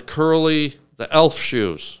have the elf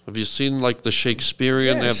shoes. Have you seen like the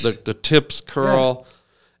Shakespearean? Yes. They have the tips curl,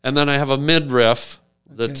 and then I have a midriff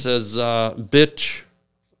that says bitch.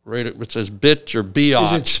 Right, it says bitch or biatch.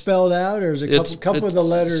 Is it spelled out, or is it a couple of the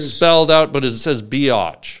letters? It's spelled out, but it says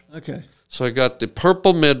biatch. Okay. So I got the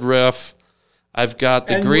purple midriff. I've got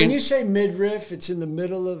the green. And when you say midriff, it's in the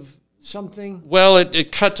middle of something? Well,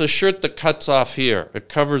 it cuts a shirt that cuts off here. It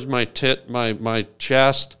covers my my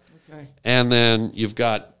chest. Okay. And then you've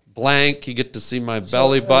got blank. You get to see my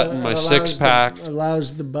belly button, my six-pack.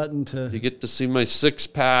 Allows the button to... You get to see my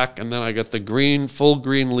six-pack, and then I got the full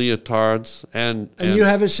green leotards. And you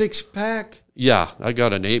have a six-pack? Yeah, I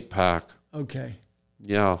got an 8-pack. Okay.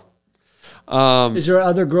 Yeah. Is there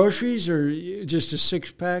other groceries, or just a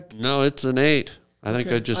six-pack? No, it's an 8. I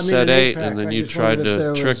think I just said 8, and then you tried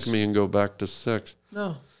to trick me and go back to 6.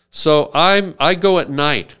 No. So I go at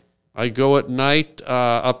night. I go at night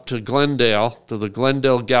up to Glendale, to the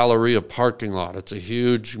Glendale Galleria parking lot. It's a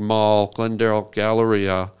huge mall, Glendale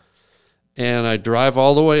Galleria. And I drive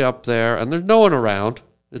all the way up there, and there's no one around.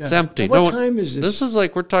 It's empty. What time is this? This is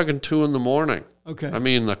like, we're talking 2 a.m. Okay. I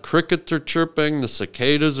mean, the crickets are chirping, the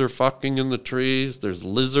cicadas are fucking in the trees, there's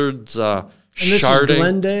lizards sharding. And this is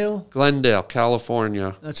Glendale? Glendale,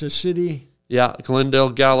 California. That's a city? Yeah, Glendale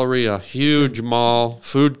Galleria, huge mall,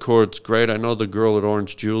 food court's great. I know the girl at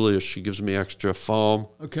Orange Julius, she gives me extra foam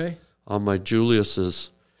on my Julius's.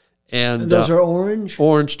 And those are orange?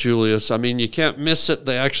 Orange Julius. I mean, you can't miss it.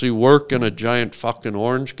 They actually work in a giant fucking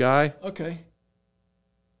orange guy. Okay.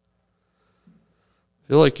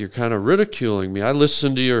 I feel like you're kind of ridiculing me. I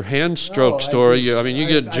listened to your hand stroke story. You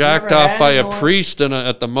get jacked off by a priest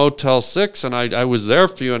at the Motel 6, and I was there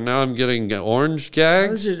for you, and now I'm getting orange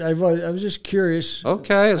gags? I was just curious.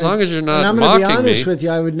 Okay, as long as you're not mocking me. I'm going to be honest with you.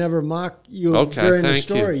 I would never mock you during the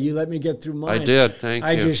story. You let me get through mine. I did, thank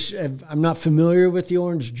you. I'm not familiar with the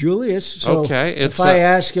Orange Julius, so if I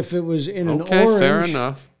ask if it was in an orange... Okay, fair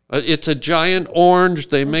enough. It's a giant orange.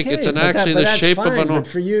 They make it's actually the shape of an orange. But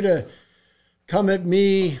for you to come at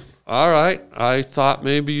me all right. I thought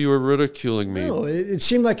maybe you were ridiculing me. No, it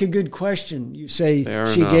seemed like a good question. You say Fair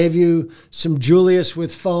she enough. gave you some Julius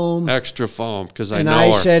with foam. Extra foam, because I and know I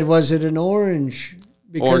her. said, was it an orange?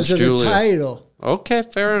 Because Orange of Julius. the title. Okay,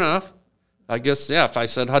 fair enough. I guess, yeah, if I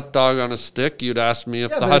said hot dog on a stick, you'd ask me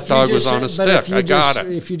if Yeah, the but hot if you dog just was on a said- but if stick. you I got just-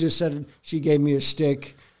 it. If you just said she gave me a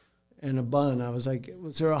stick and a bun, I was like,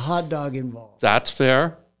 was there a hot dog involved? That's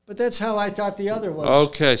fair. But that's how I thought the other was.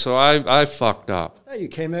 Okay, so I fucked up. Yeah, you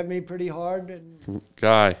came at me pretty hard. And,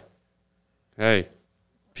 Guy. Hey,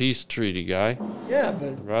 peace treaty guy. yeah,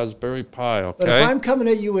 but Raspberry pie, But if okay? I'm coming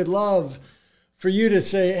at you with love, for you to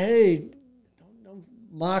say, hey, don't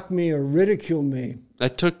mock me or ridicule me, I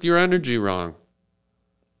took your energy wrong.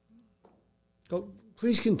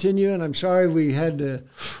 please continue. And I'm sorry we had to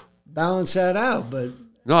balance that out. But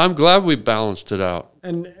No, I'm glad we balanced it out.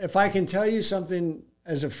 and if I can tell you something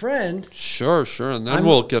as a friend, Sure, and then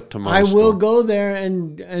we'll get to most I will of them. go there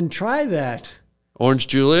and try that. Orange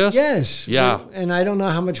Julius? Yes. Yeah. And I don't know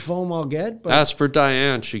how much foam I'll get, but Ask for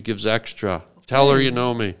Diane. She gives extra. Tell her you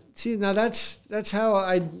know me. see, now that's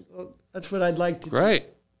what I'd like to do. Great.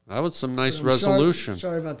 That was some nice I'm resolution.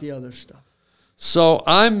 Sorry about the other stuff. So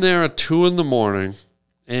I'm there at 2 a.m,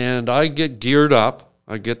 and I get geared up.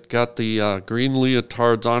 I got the green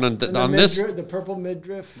leotards on, and, And the on this the purple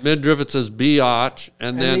midriff midriff it says biatch,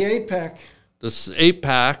 and and then the 8-pack. this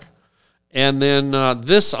 8-pack, and then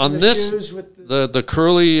this on the this shoes with the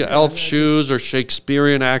curly elf shoes or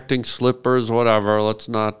Shakespearean acting slippers, whatever. Let's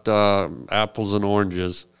not apples and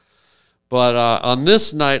oranges. But on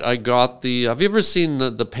this night, I got the. Have you ever seen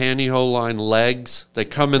the pantyhose line legs? They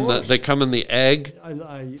come in the egg. I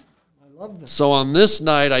love them. So on this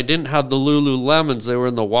night, I didn't have the Lululemons; they were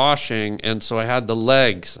in the washing, and so I had the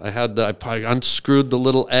legs. I unscrewed the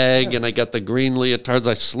little egg, and I got the green leotards.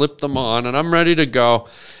 I slipped them on, and I'm ready to go.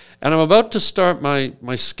 And I'm about to start my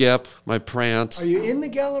skip, my prance. Are you in the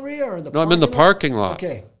Galleria or the? No, I'm in the parking lot.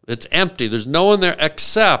 Okay. It's empty. There's no one there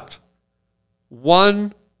except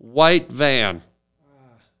one white van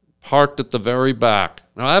parked at the very back.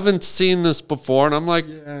 Now, I haven't seen this before, and I'm like,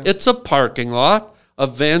 It's a parking lot. A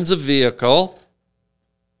van's a vehicle.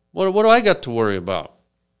 What do I got to worry about?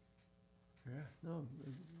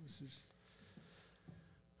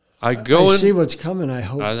 I go I in. see what's coming. I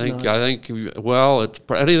hope. I think. not. Well, it's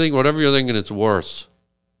anything. Whatever you're thinking, it's worse.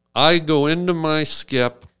 I go into my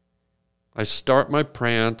skip. I start my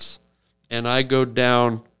prance, and I go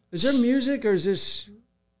down. Is there music or is this?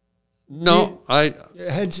 No, I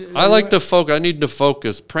I like to focus. I need to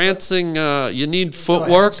focus. Prancing, you need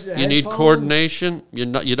footwork. You need headphones? coordination. You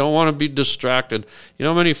don't want to be distracted. You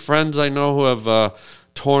know how many friends I know who have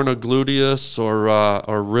torn a gluteus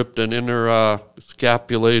or ripped an inner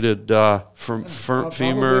scapulated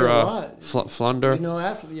femur flunder. You know,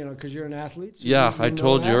 athlete. Because you're an athlete. So Yeah, you I know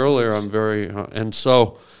told you earlier. athletes. I'm very and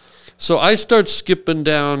so I start skipping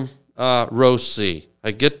down row C. I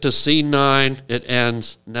get to C9, it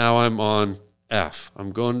ends. Now I'm on F.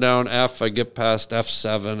 I'm going down F. I get past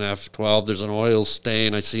F7, F12. There's an oil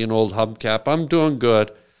stain. I see an old hubcap. I'm doing good.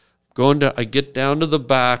 I get down to the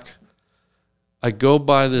back. I go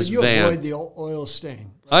by this But you van. avoid the oil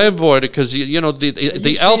stain. I avoid it because the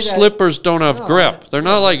see elf that- slippers don't have No, grip. They're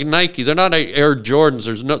not like Nike. They're not like Air Jordans.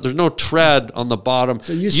 There's no tread on the bottom.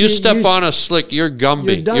 So you see- step on a slick, you're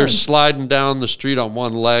Gumby. You're done. You're sliding down the street on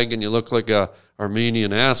one leg, and you look like a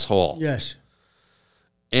Armenian asshole. Yes.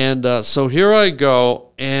 And so here I go,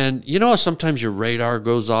 and you know how sometimes your radar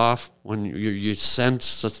goes off when you sense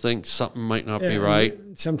something might not be right.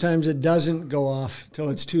 Sometimes it doesn't go off till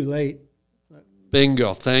it's too late.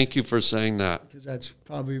 Bingo. Thank you for saying that. Because that's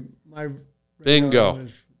probably my radar Bingo.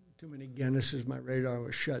 was too many Guinnesses. My radar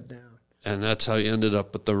was shut down. And that's how you ended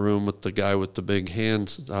up at the room with the guy with the big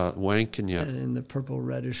hands wanking you. And in the purple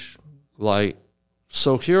reddish. Light.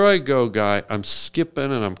 So here I go, guy. I'm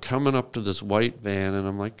skipping and I'm coming up to this white van, and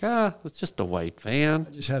I'm like, it's just a white van.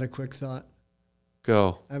 I just had a quick thought.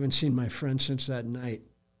 Go. I haven't seen my friend since that night.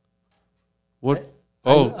 What?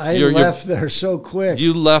 I left there so quick.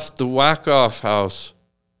 You left the whack-off house.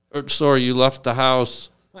 You left the house.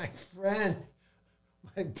 My friend,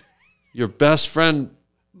 Your best friend,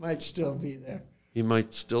 might still be there. he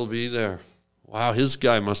might still be there. Wow, his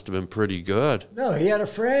guy must have been pretty good. No, he had a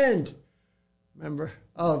friend. Remember?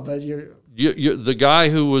 Oh, but you're The guy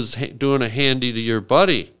who was doing a handy to your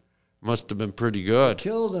buddy must have been pretty good.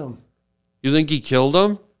 killed him. You think he killed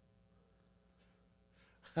him?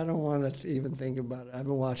 I don't want to even think about it. I've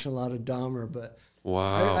been watching a lot of Dahmer, but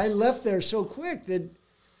Wow. I left there so quick that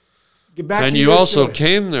get back And to you your also story.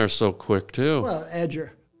 came there so quick, too. Well,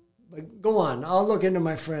 Edger. But go on. I'll look into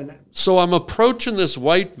my friend. So I'm approaching this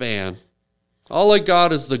white van. All I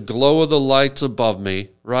got is the glow of the lights above me,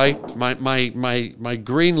 right? My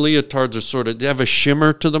green leotards are sort of, they have a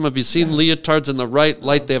shimmer to them. Have you seen leotards in the right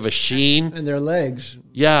light? They have a sheen. And their legs.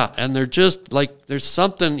 Yeah, and they're just like, there's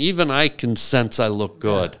something, even I can sense I look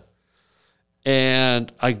good. Yeah.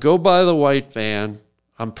 And I go by the white van.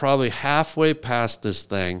 I'm probably halfway past this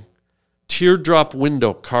thing. Teardrop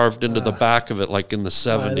window carved into the back of it, like in the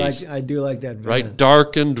 70s. I do like that van. Right?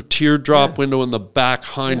 Darkened teardrop window in the back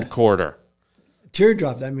hind quarter.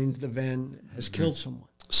 Teardrop, that means the van has killed someone.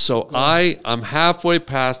 So I'm halfway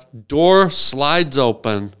past, door slides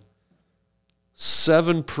open,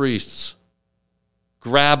 7 priests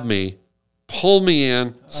grab me, pull me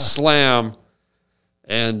in, slam,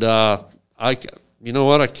 and you know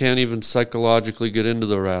what? I can't even psychologically get into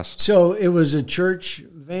the rest. So it was a church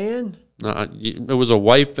van? No, it was a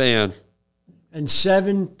white van. And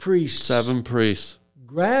 7 priests. 7 priests.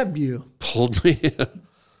 Grabbed you. Pulled me in.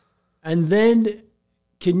 And then,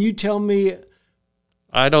 can you tell me?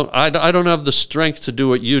 I don't have the strength to do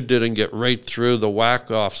what you did and get right through the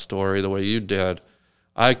whack-off story the way you did.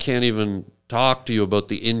 I can't even talk to you about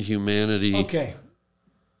the inhumanity. Okay.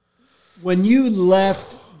 When you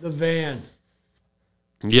left the van.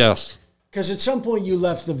 Yes. Because at some point you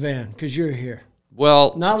left the van because you're here.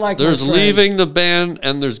 Well, not like there's leaving the van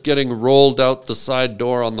and there's getting rolled out the side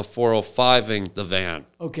door on the 405ing the van.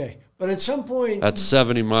 Okay. But at some point... At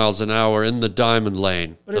 70 miles an hour in the diamond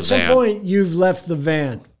lane. But at some point you've left the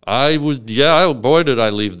van. Boy, did I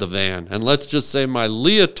leave the van. And let's just say my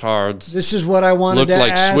leotards... This is what I wanted to ask you.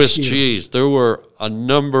 Looked like Swiss cheese. There were a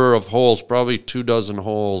number of holes, probably 24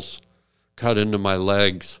 holes cut into my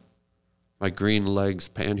legs. My green legs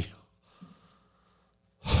panty.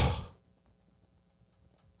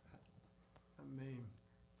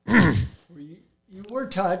 You were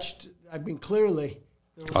touched. I mean, clearly.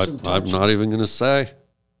 I'm not even going to say.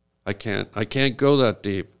 I can't go that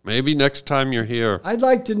deep. Maybe next time you're here. I'd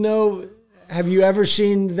like to know, have you ever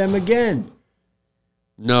seen them again?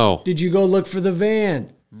 No. Did you go look for the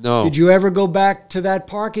van? No. Did you ever go back to that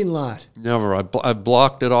parking lot? Never. I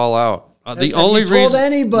blocked it all out. The Have only you told reason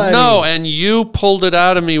anybody? No, and you pulled it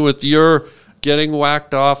out of me with your getting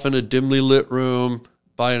whacked off in a dimly lit room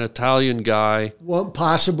by an Italian guy. Well,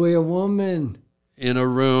 possibly a woman. In a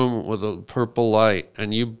room with a purple light,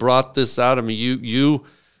 and you brought this out of me.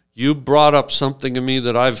 You brought up something in me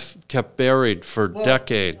that I've kept buried for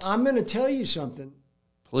decades. I'm going to tell you something.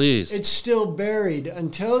 Please. It's still buried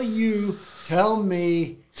until you tell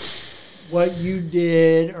me what you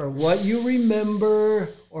did or what you remember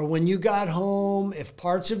or when you got home, if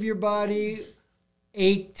parts of your body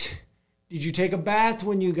ached. Did you take a bath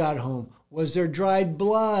when you got home? Was there dried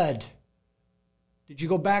blood? Did you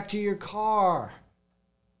go back to your car?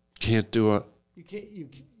 Can't do it. You can't. You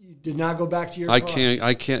did not go back to your car. I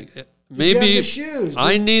can't. you Maybe have the shoes?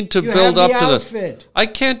 I need to build up to this. I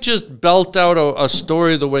can't just belt out a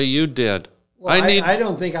story the way you did. Well, I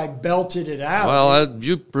don't think I belted it out. Well,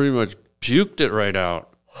 you pretty much puked it right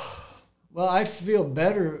out. Well, I feel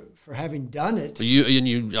better for having done it.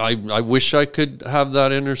 I wish I could have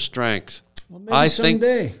that inner strength. Well, maybe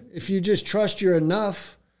someday, if you just trust you're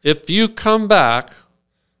enough. If you come back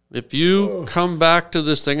to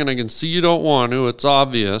this thing, and I can see you don't want to, it's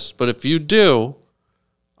obvious, but if you do,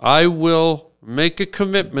 I will make a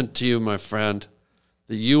commitment to you, my friend,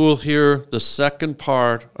 that you will hear the second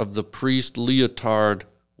part of the priest leotard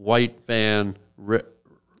white van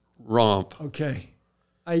romp. Okay.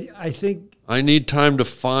 I think... I need time to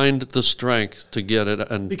find the strength to get it and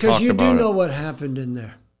talk about it. Because you do know what happened in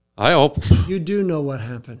there. I hope. You do know what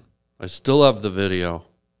happened. I still have the video.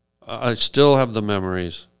 I still have the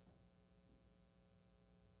memories.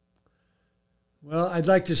 Well, I'd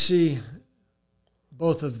like to see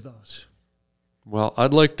both of those. Well,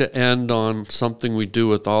 I'd like to end on something we do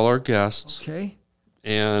with all our guests. Okay.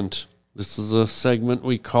 And this is a segment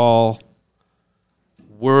we call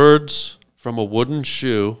Words from a Wooden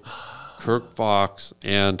Shoe, Kirk Fox.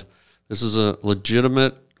 And this is a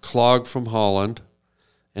legitimate clog from Holland.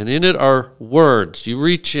 And in it are words. You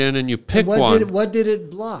reach in and you pick one. What did it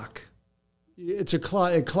block? It's it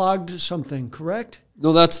clogged something, correct?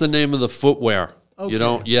 No, that's the name of the footwear.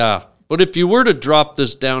 Okay. Yeah. But if you were to drop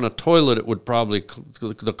this down a toilet, it would probably,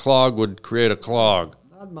 the clog would create a clog.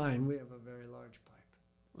 Not mine. We have a very large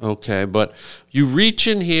pipe. Okay, but you reach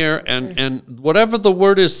in here and whatever the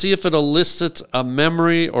word is, see if it elicits a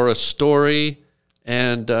memory or a story.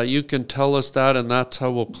 And you can tell us that, and that's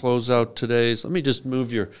how we'll close out today's. Let me just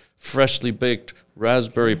move your freshly baked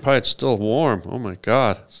raspberry pie. It's still warm. Oh, my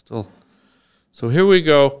God. Still. So here we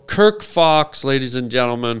go. Kirk Fox, ladies and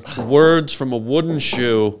gentlemen. Words from a wooden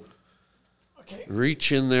shoe.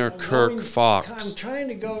 Reach in there, Kirk Fox. I'm trying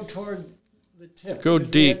to go toward the tip. Go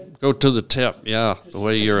deep. Go to the tip. Yeah, the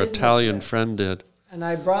way your Italian friend did. And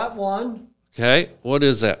I brought one. Okay, what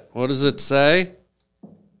is it? What does it say?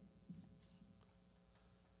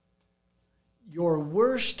 Your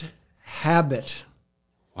worst habit.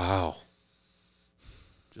 Wow.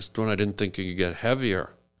 Just when I didn't think it could get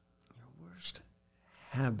heavier. Your worst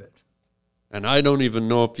habit. And I don't even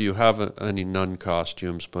know if you have any nun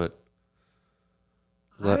costumes, but...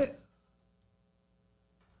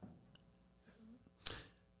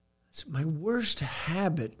 It's my worst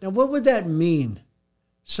habit. Now, what would that mean?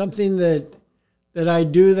 Something that I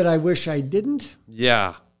do that I wish I didn't?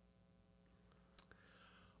 Yeah.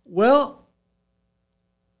 Well,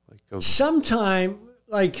 sometime,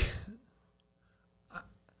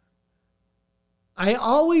 I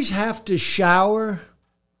always have to shower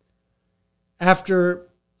after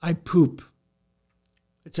I poop.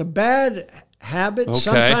 It's a bad habit. Okay.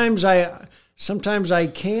 Sometimes I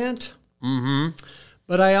can't. Mm-hmm.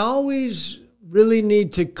 But I always really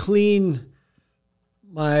need to clean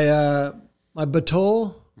my my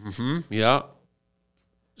batole. Mm-hmm. Yeah.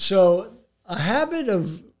 So a habit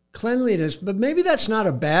of cleanliness, but maybe that's not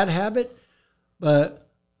a bad habit. But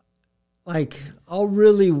I'll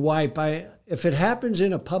really wipe. If it happens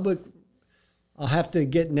in a public, I'll have to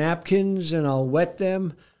get napkins and I'll wet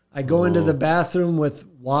them. I go into the bathroom with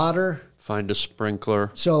water. Find a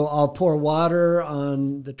sprinkler. So I'll pour water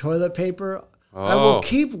on the toilet paper. I will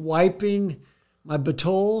keep wiping my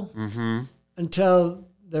batole until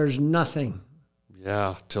there's nothing.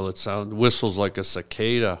 Yeah, till it whistles like a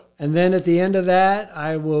cicada. And then at the end of that,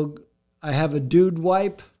 I have a dude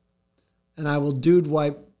wipe, and I will dude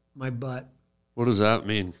wipe my butt. What does that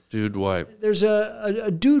mean, dude wipe? There's a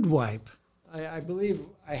dude wipe. I believe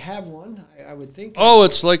I have one. I would think. Oh,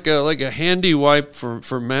 it's like a handy wipe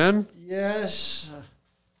for men? Yes.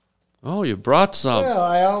 Oh, you brought some. Well,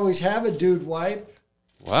 I always have a dude wipe.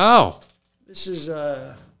 Wow. This is,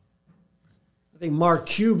 I think Mark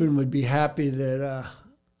Cuban would be happy that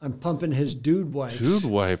I'm pumping his dude wipes. Dude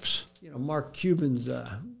wipes. Mark Cuban's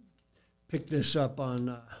picked this up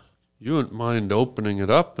on... You wouldn't mind opening it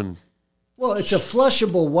up and... Well, it's a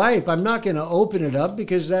flushable wipe. I'm not going to open it up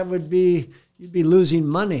because that would be... You'd be losing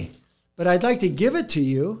money. But I'd like to give it to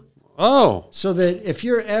you. Oh. So that if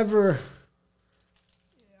you're ever...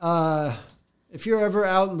 if you're ever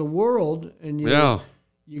out in the world and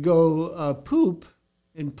you go poop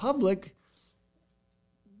in public,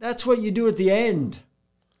 that's what you do at the end.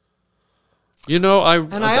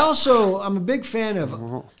 I'm a big fan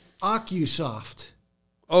of OcuSoft.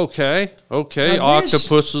 Okay.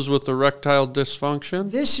 Octopuses with erectile dysfunction.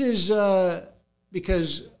 This is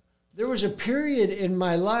because there was a period in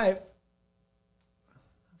my life.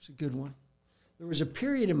 That's a good one. There was a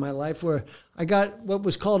period in my life where I got what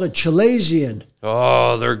was called a chalazion.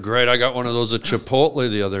 Oh, they're great. I got one of those at Chipotle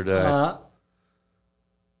the other day.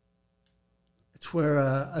 It's where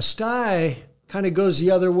a sty kind of goes the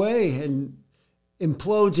other way and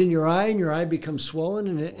implodes in your eye, and your eye becomes swollen,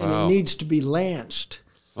 and it needs to be lanced.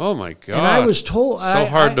 Oh, my God. And I was told... So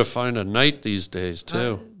hard to find a night these days,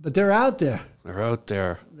 too. But they're out there. They're out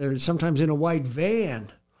there. They're sometimes in a white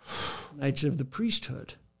van. Knights of the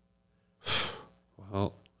priesthood.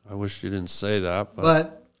 Well, I wish you didn't say that.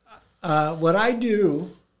 But what I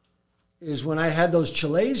do is when I had those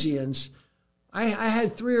chalazions, I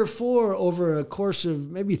had 3 or 4 over a course of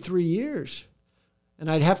maybe 3 years. And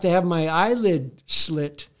I'd have to have my eyelid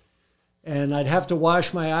slit. And I'd have to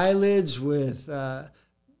wash my eyelids with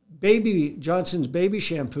Johnson's baby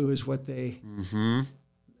shampoo is what they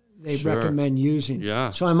recommend using.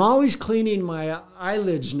 Yeah. So I'm always cleaning my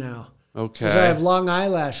eyelids now. Okay. Because I have long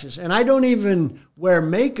eyelashes. And I don't even wear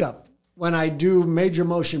makeup when I do major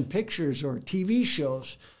motion pictures or TV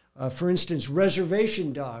shows. For instance,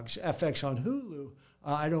 Reservation Dogs, FX on Hulu.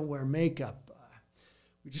 I don't wear makeup.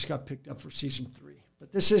 We just got picked up for season 3.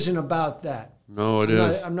 But this isn't about that. No, it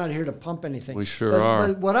is. I'm not here to pump anything. We sure are.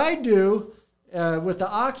 But what I do with the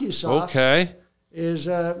OcuSoft is,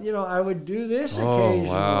 I would do this occasionally.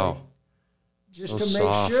 Wow. Just to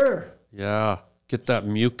make sure. Yeah. Get that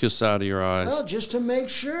mucus out of your eyes. Well, just to make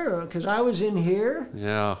sure, because I was in here.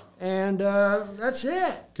 Yeah. And that's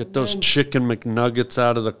it. Get those chicken McNuggets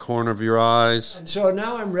out of the corner of your eyes. And so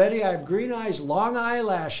now I'm ready. I have green eyes, long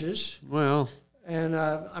eyelashes. Well. And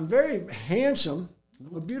I'm very handsome.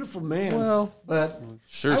 I'm a beautiful man. Well. But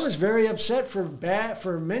sure. I was very upset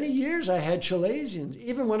for many years. I had chalazions.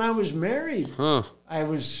 Even when I was married, I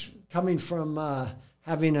was coming from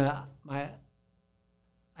having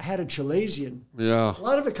I had a chalazion. Yeah. A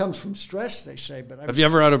lot of it comes from stress, they say. But have you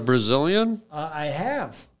ever had a Brazilian? I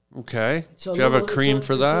have. Okay. Do you have a cream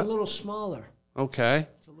for that? It's a little smaller. Okay.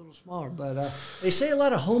 It's a little smaller, but they say a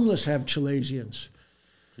lot of homeless have Chilasians.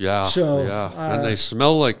 Yeah. So, and they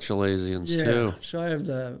smell like Chilasians too. So I have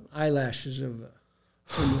the eyelashes of a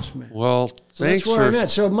homeless man. Well, so thanks that's where I'm at.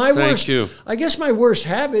 So I guess my worst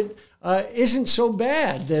habit isn't so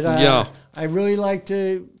bad that I really like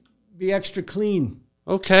to be extra clean.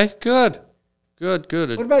 Okay, good. What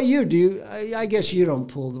about you? Do you? I guess you don't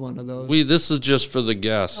pull one of those. This is just for the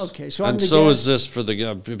guests. Okay, so is this for the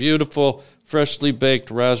guests. Beautiful, freshly baked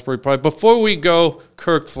raspberry pie. Before we go,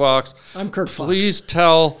 Kirk Fox. I'm Kirk Fox. Please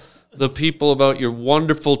tell the people about your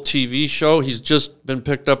wonderful TV show. He's just been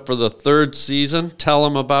picked up for the 3rd season. Tell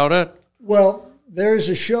them about it. Well, there's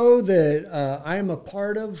a show that I am a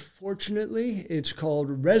part of, fortunately. It's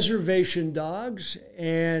called Reservation Dogs,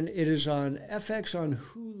 and it is on FX on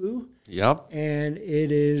Hulu. Yep. And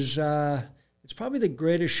it is, it's probably the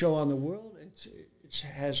greatest show on the world. It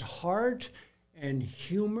has heart and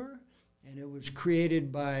humor, and it was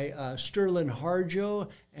created by Sterling Harjo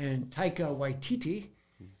and Taika Waititi.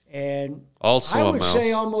 And also I would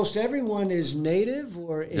say almost everyone is native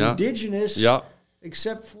or indigenous. Yeah.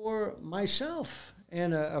 Except for myself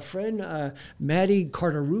and a friend, Maddie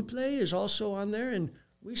Carter-Ruple is also on there, and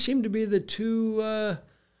we seem to be the two.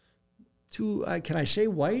 Can I say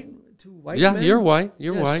white? Two white men? Yeah, you're white.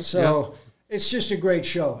 You're white. So it's just a great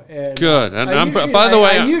show. And good. And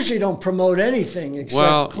I usually don't promote anything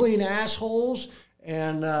except clean assholes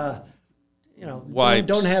and.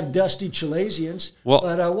 Don't have dusty Chilasians,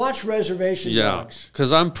 but watch Reservation Dogs.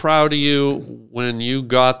 Because I'm proud of you. When you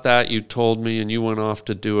got that, you told me, and you went off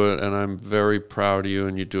to do it, and I'm very proud of you,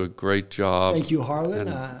 and you do a great job. Thank you, Harlan.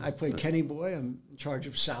 I play Kenny Boy. I'm in charge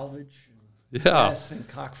of salvage, death, and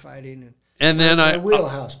cockfighting, and then my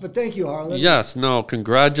wheelhouse. But thank you, Harlan. Yes, no,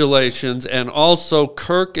 congratulations. And also,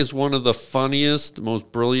 Kirk is one of the funniest,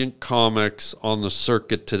 most brilliant comics on the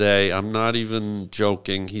circuit today. I'm not even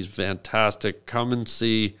joking. He's fantastic. Come and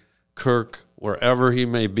see Kirk wherever he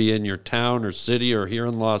may be in your town or city or here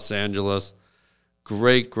in Los Angeles.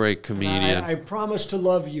 Great comedian. I promise to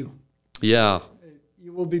love you. Yeah.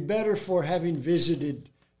 You will be better for having visited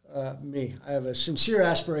me. I have a sincere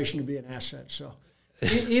aspiration to be an asset, so...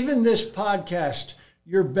 Even this podcast,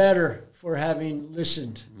 you're better for having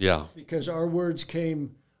listened. Yeah. Because our words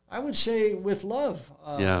came, I would say, with love.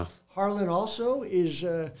 Harlan also is,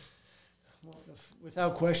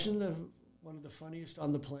 without question, one of the funniest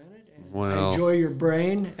on the planet. And I enjoy your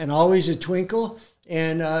brain and always a twinkle.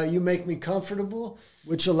 And you make me comfortable,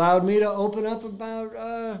 which allowed me to open up about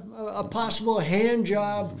a possible hand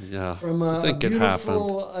job from a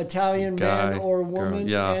beautiful Italian man or woman.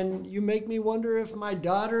 And you make me wonder if my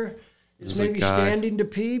daughter is maybe standing to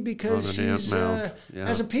pee because she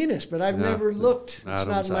has a penis. But I've never looked. It's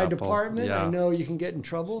not in my department. I know you can get in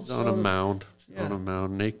trouble. On a mound. On a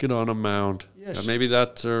mound. Naked on a mound. Yes. Maybe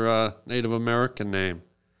that's her Native American name.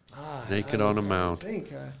 Naked on a mound. I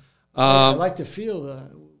think. I like to feel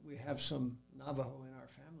we have some Navajo in our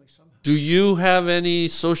family somehow. Do you have any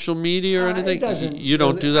social media or anything? You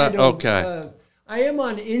don't do that? Okay. I am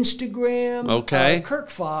on Instagram. Okay. Kirk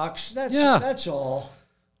Fox. That's all.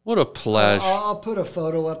 What a pleasure. I'll put a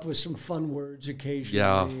photo up with some fun words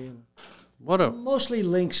occasionally. Yeah. Mostly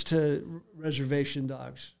links to Reservation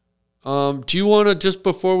Dogs. Do you want to, just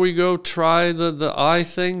before we go, try the eye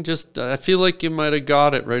thing? Just I feel like you might have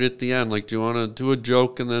got it right at the end. Like, do you want to do a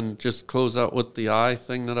joke and then just close out with the eye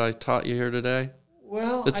thing that I taught you here today?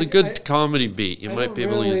 Well, it's a good comedy beat. You might be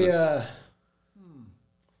able to use it.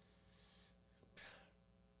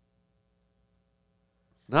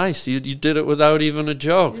 Nice. You did it without even a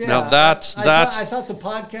joke. Yeah, now that's I thought the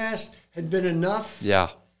podcast had been enough. Yeah.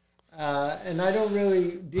 And I don't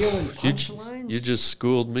really deal in punchlines. You just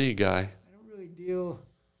schooled me, guy. I don't really deal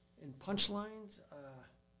in punchlines.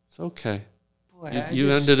 It's okay. Boy, you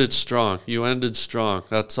ended it strong. You ended strong.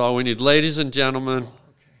 That's all we need. Ladies and gentlemen,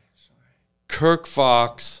 Kirk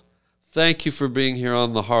Fox, thank you for being here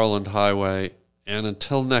on the Harland Highway. And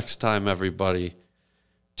until next time, everybody,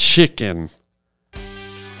 chicken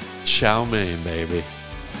chow mein, baby.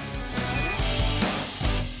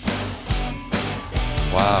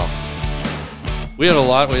 Wow. We had a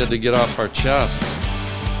lot we had to get off our chests.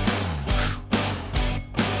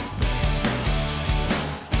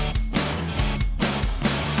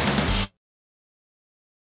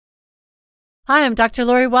 Hi, I'm Dr.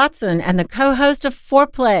 Lori Watson and the co-host of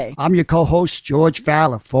Foreplay. I'm your co-host, George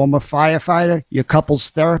Fowler, former firefighter, your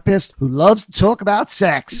couples therapist who loves to talk about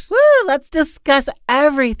sex. Woo! let's discuss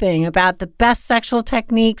everything about the best sexual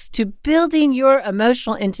techniques to building your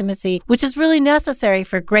emotional intimacy, which is really necessary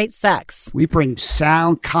for great sex. We bring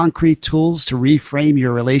sound, concrete tools to reframe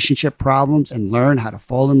your relationship problems and learn how to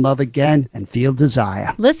fall in love again and feel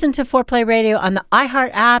desire. Listen to Foreplay Radio on the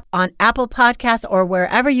iHeart app, on Apple Podcasts, or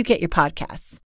wherever you get your podcasts.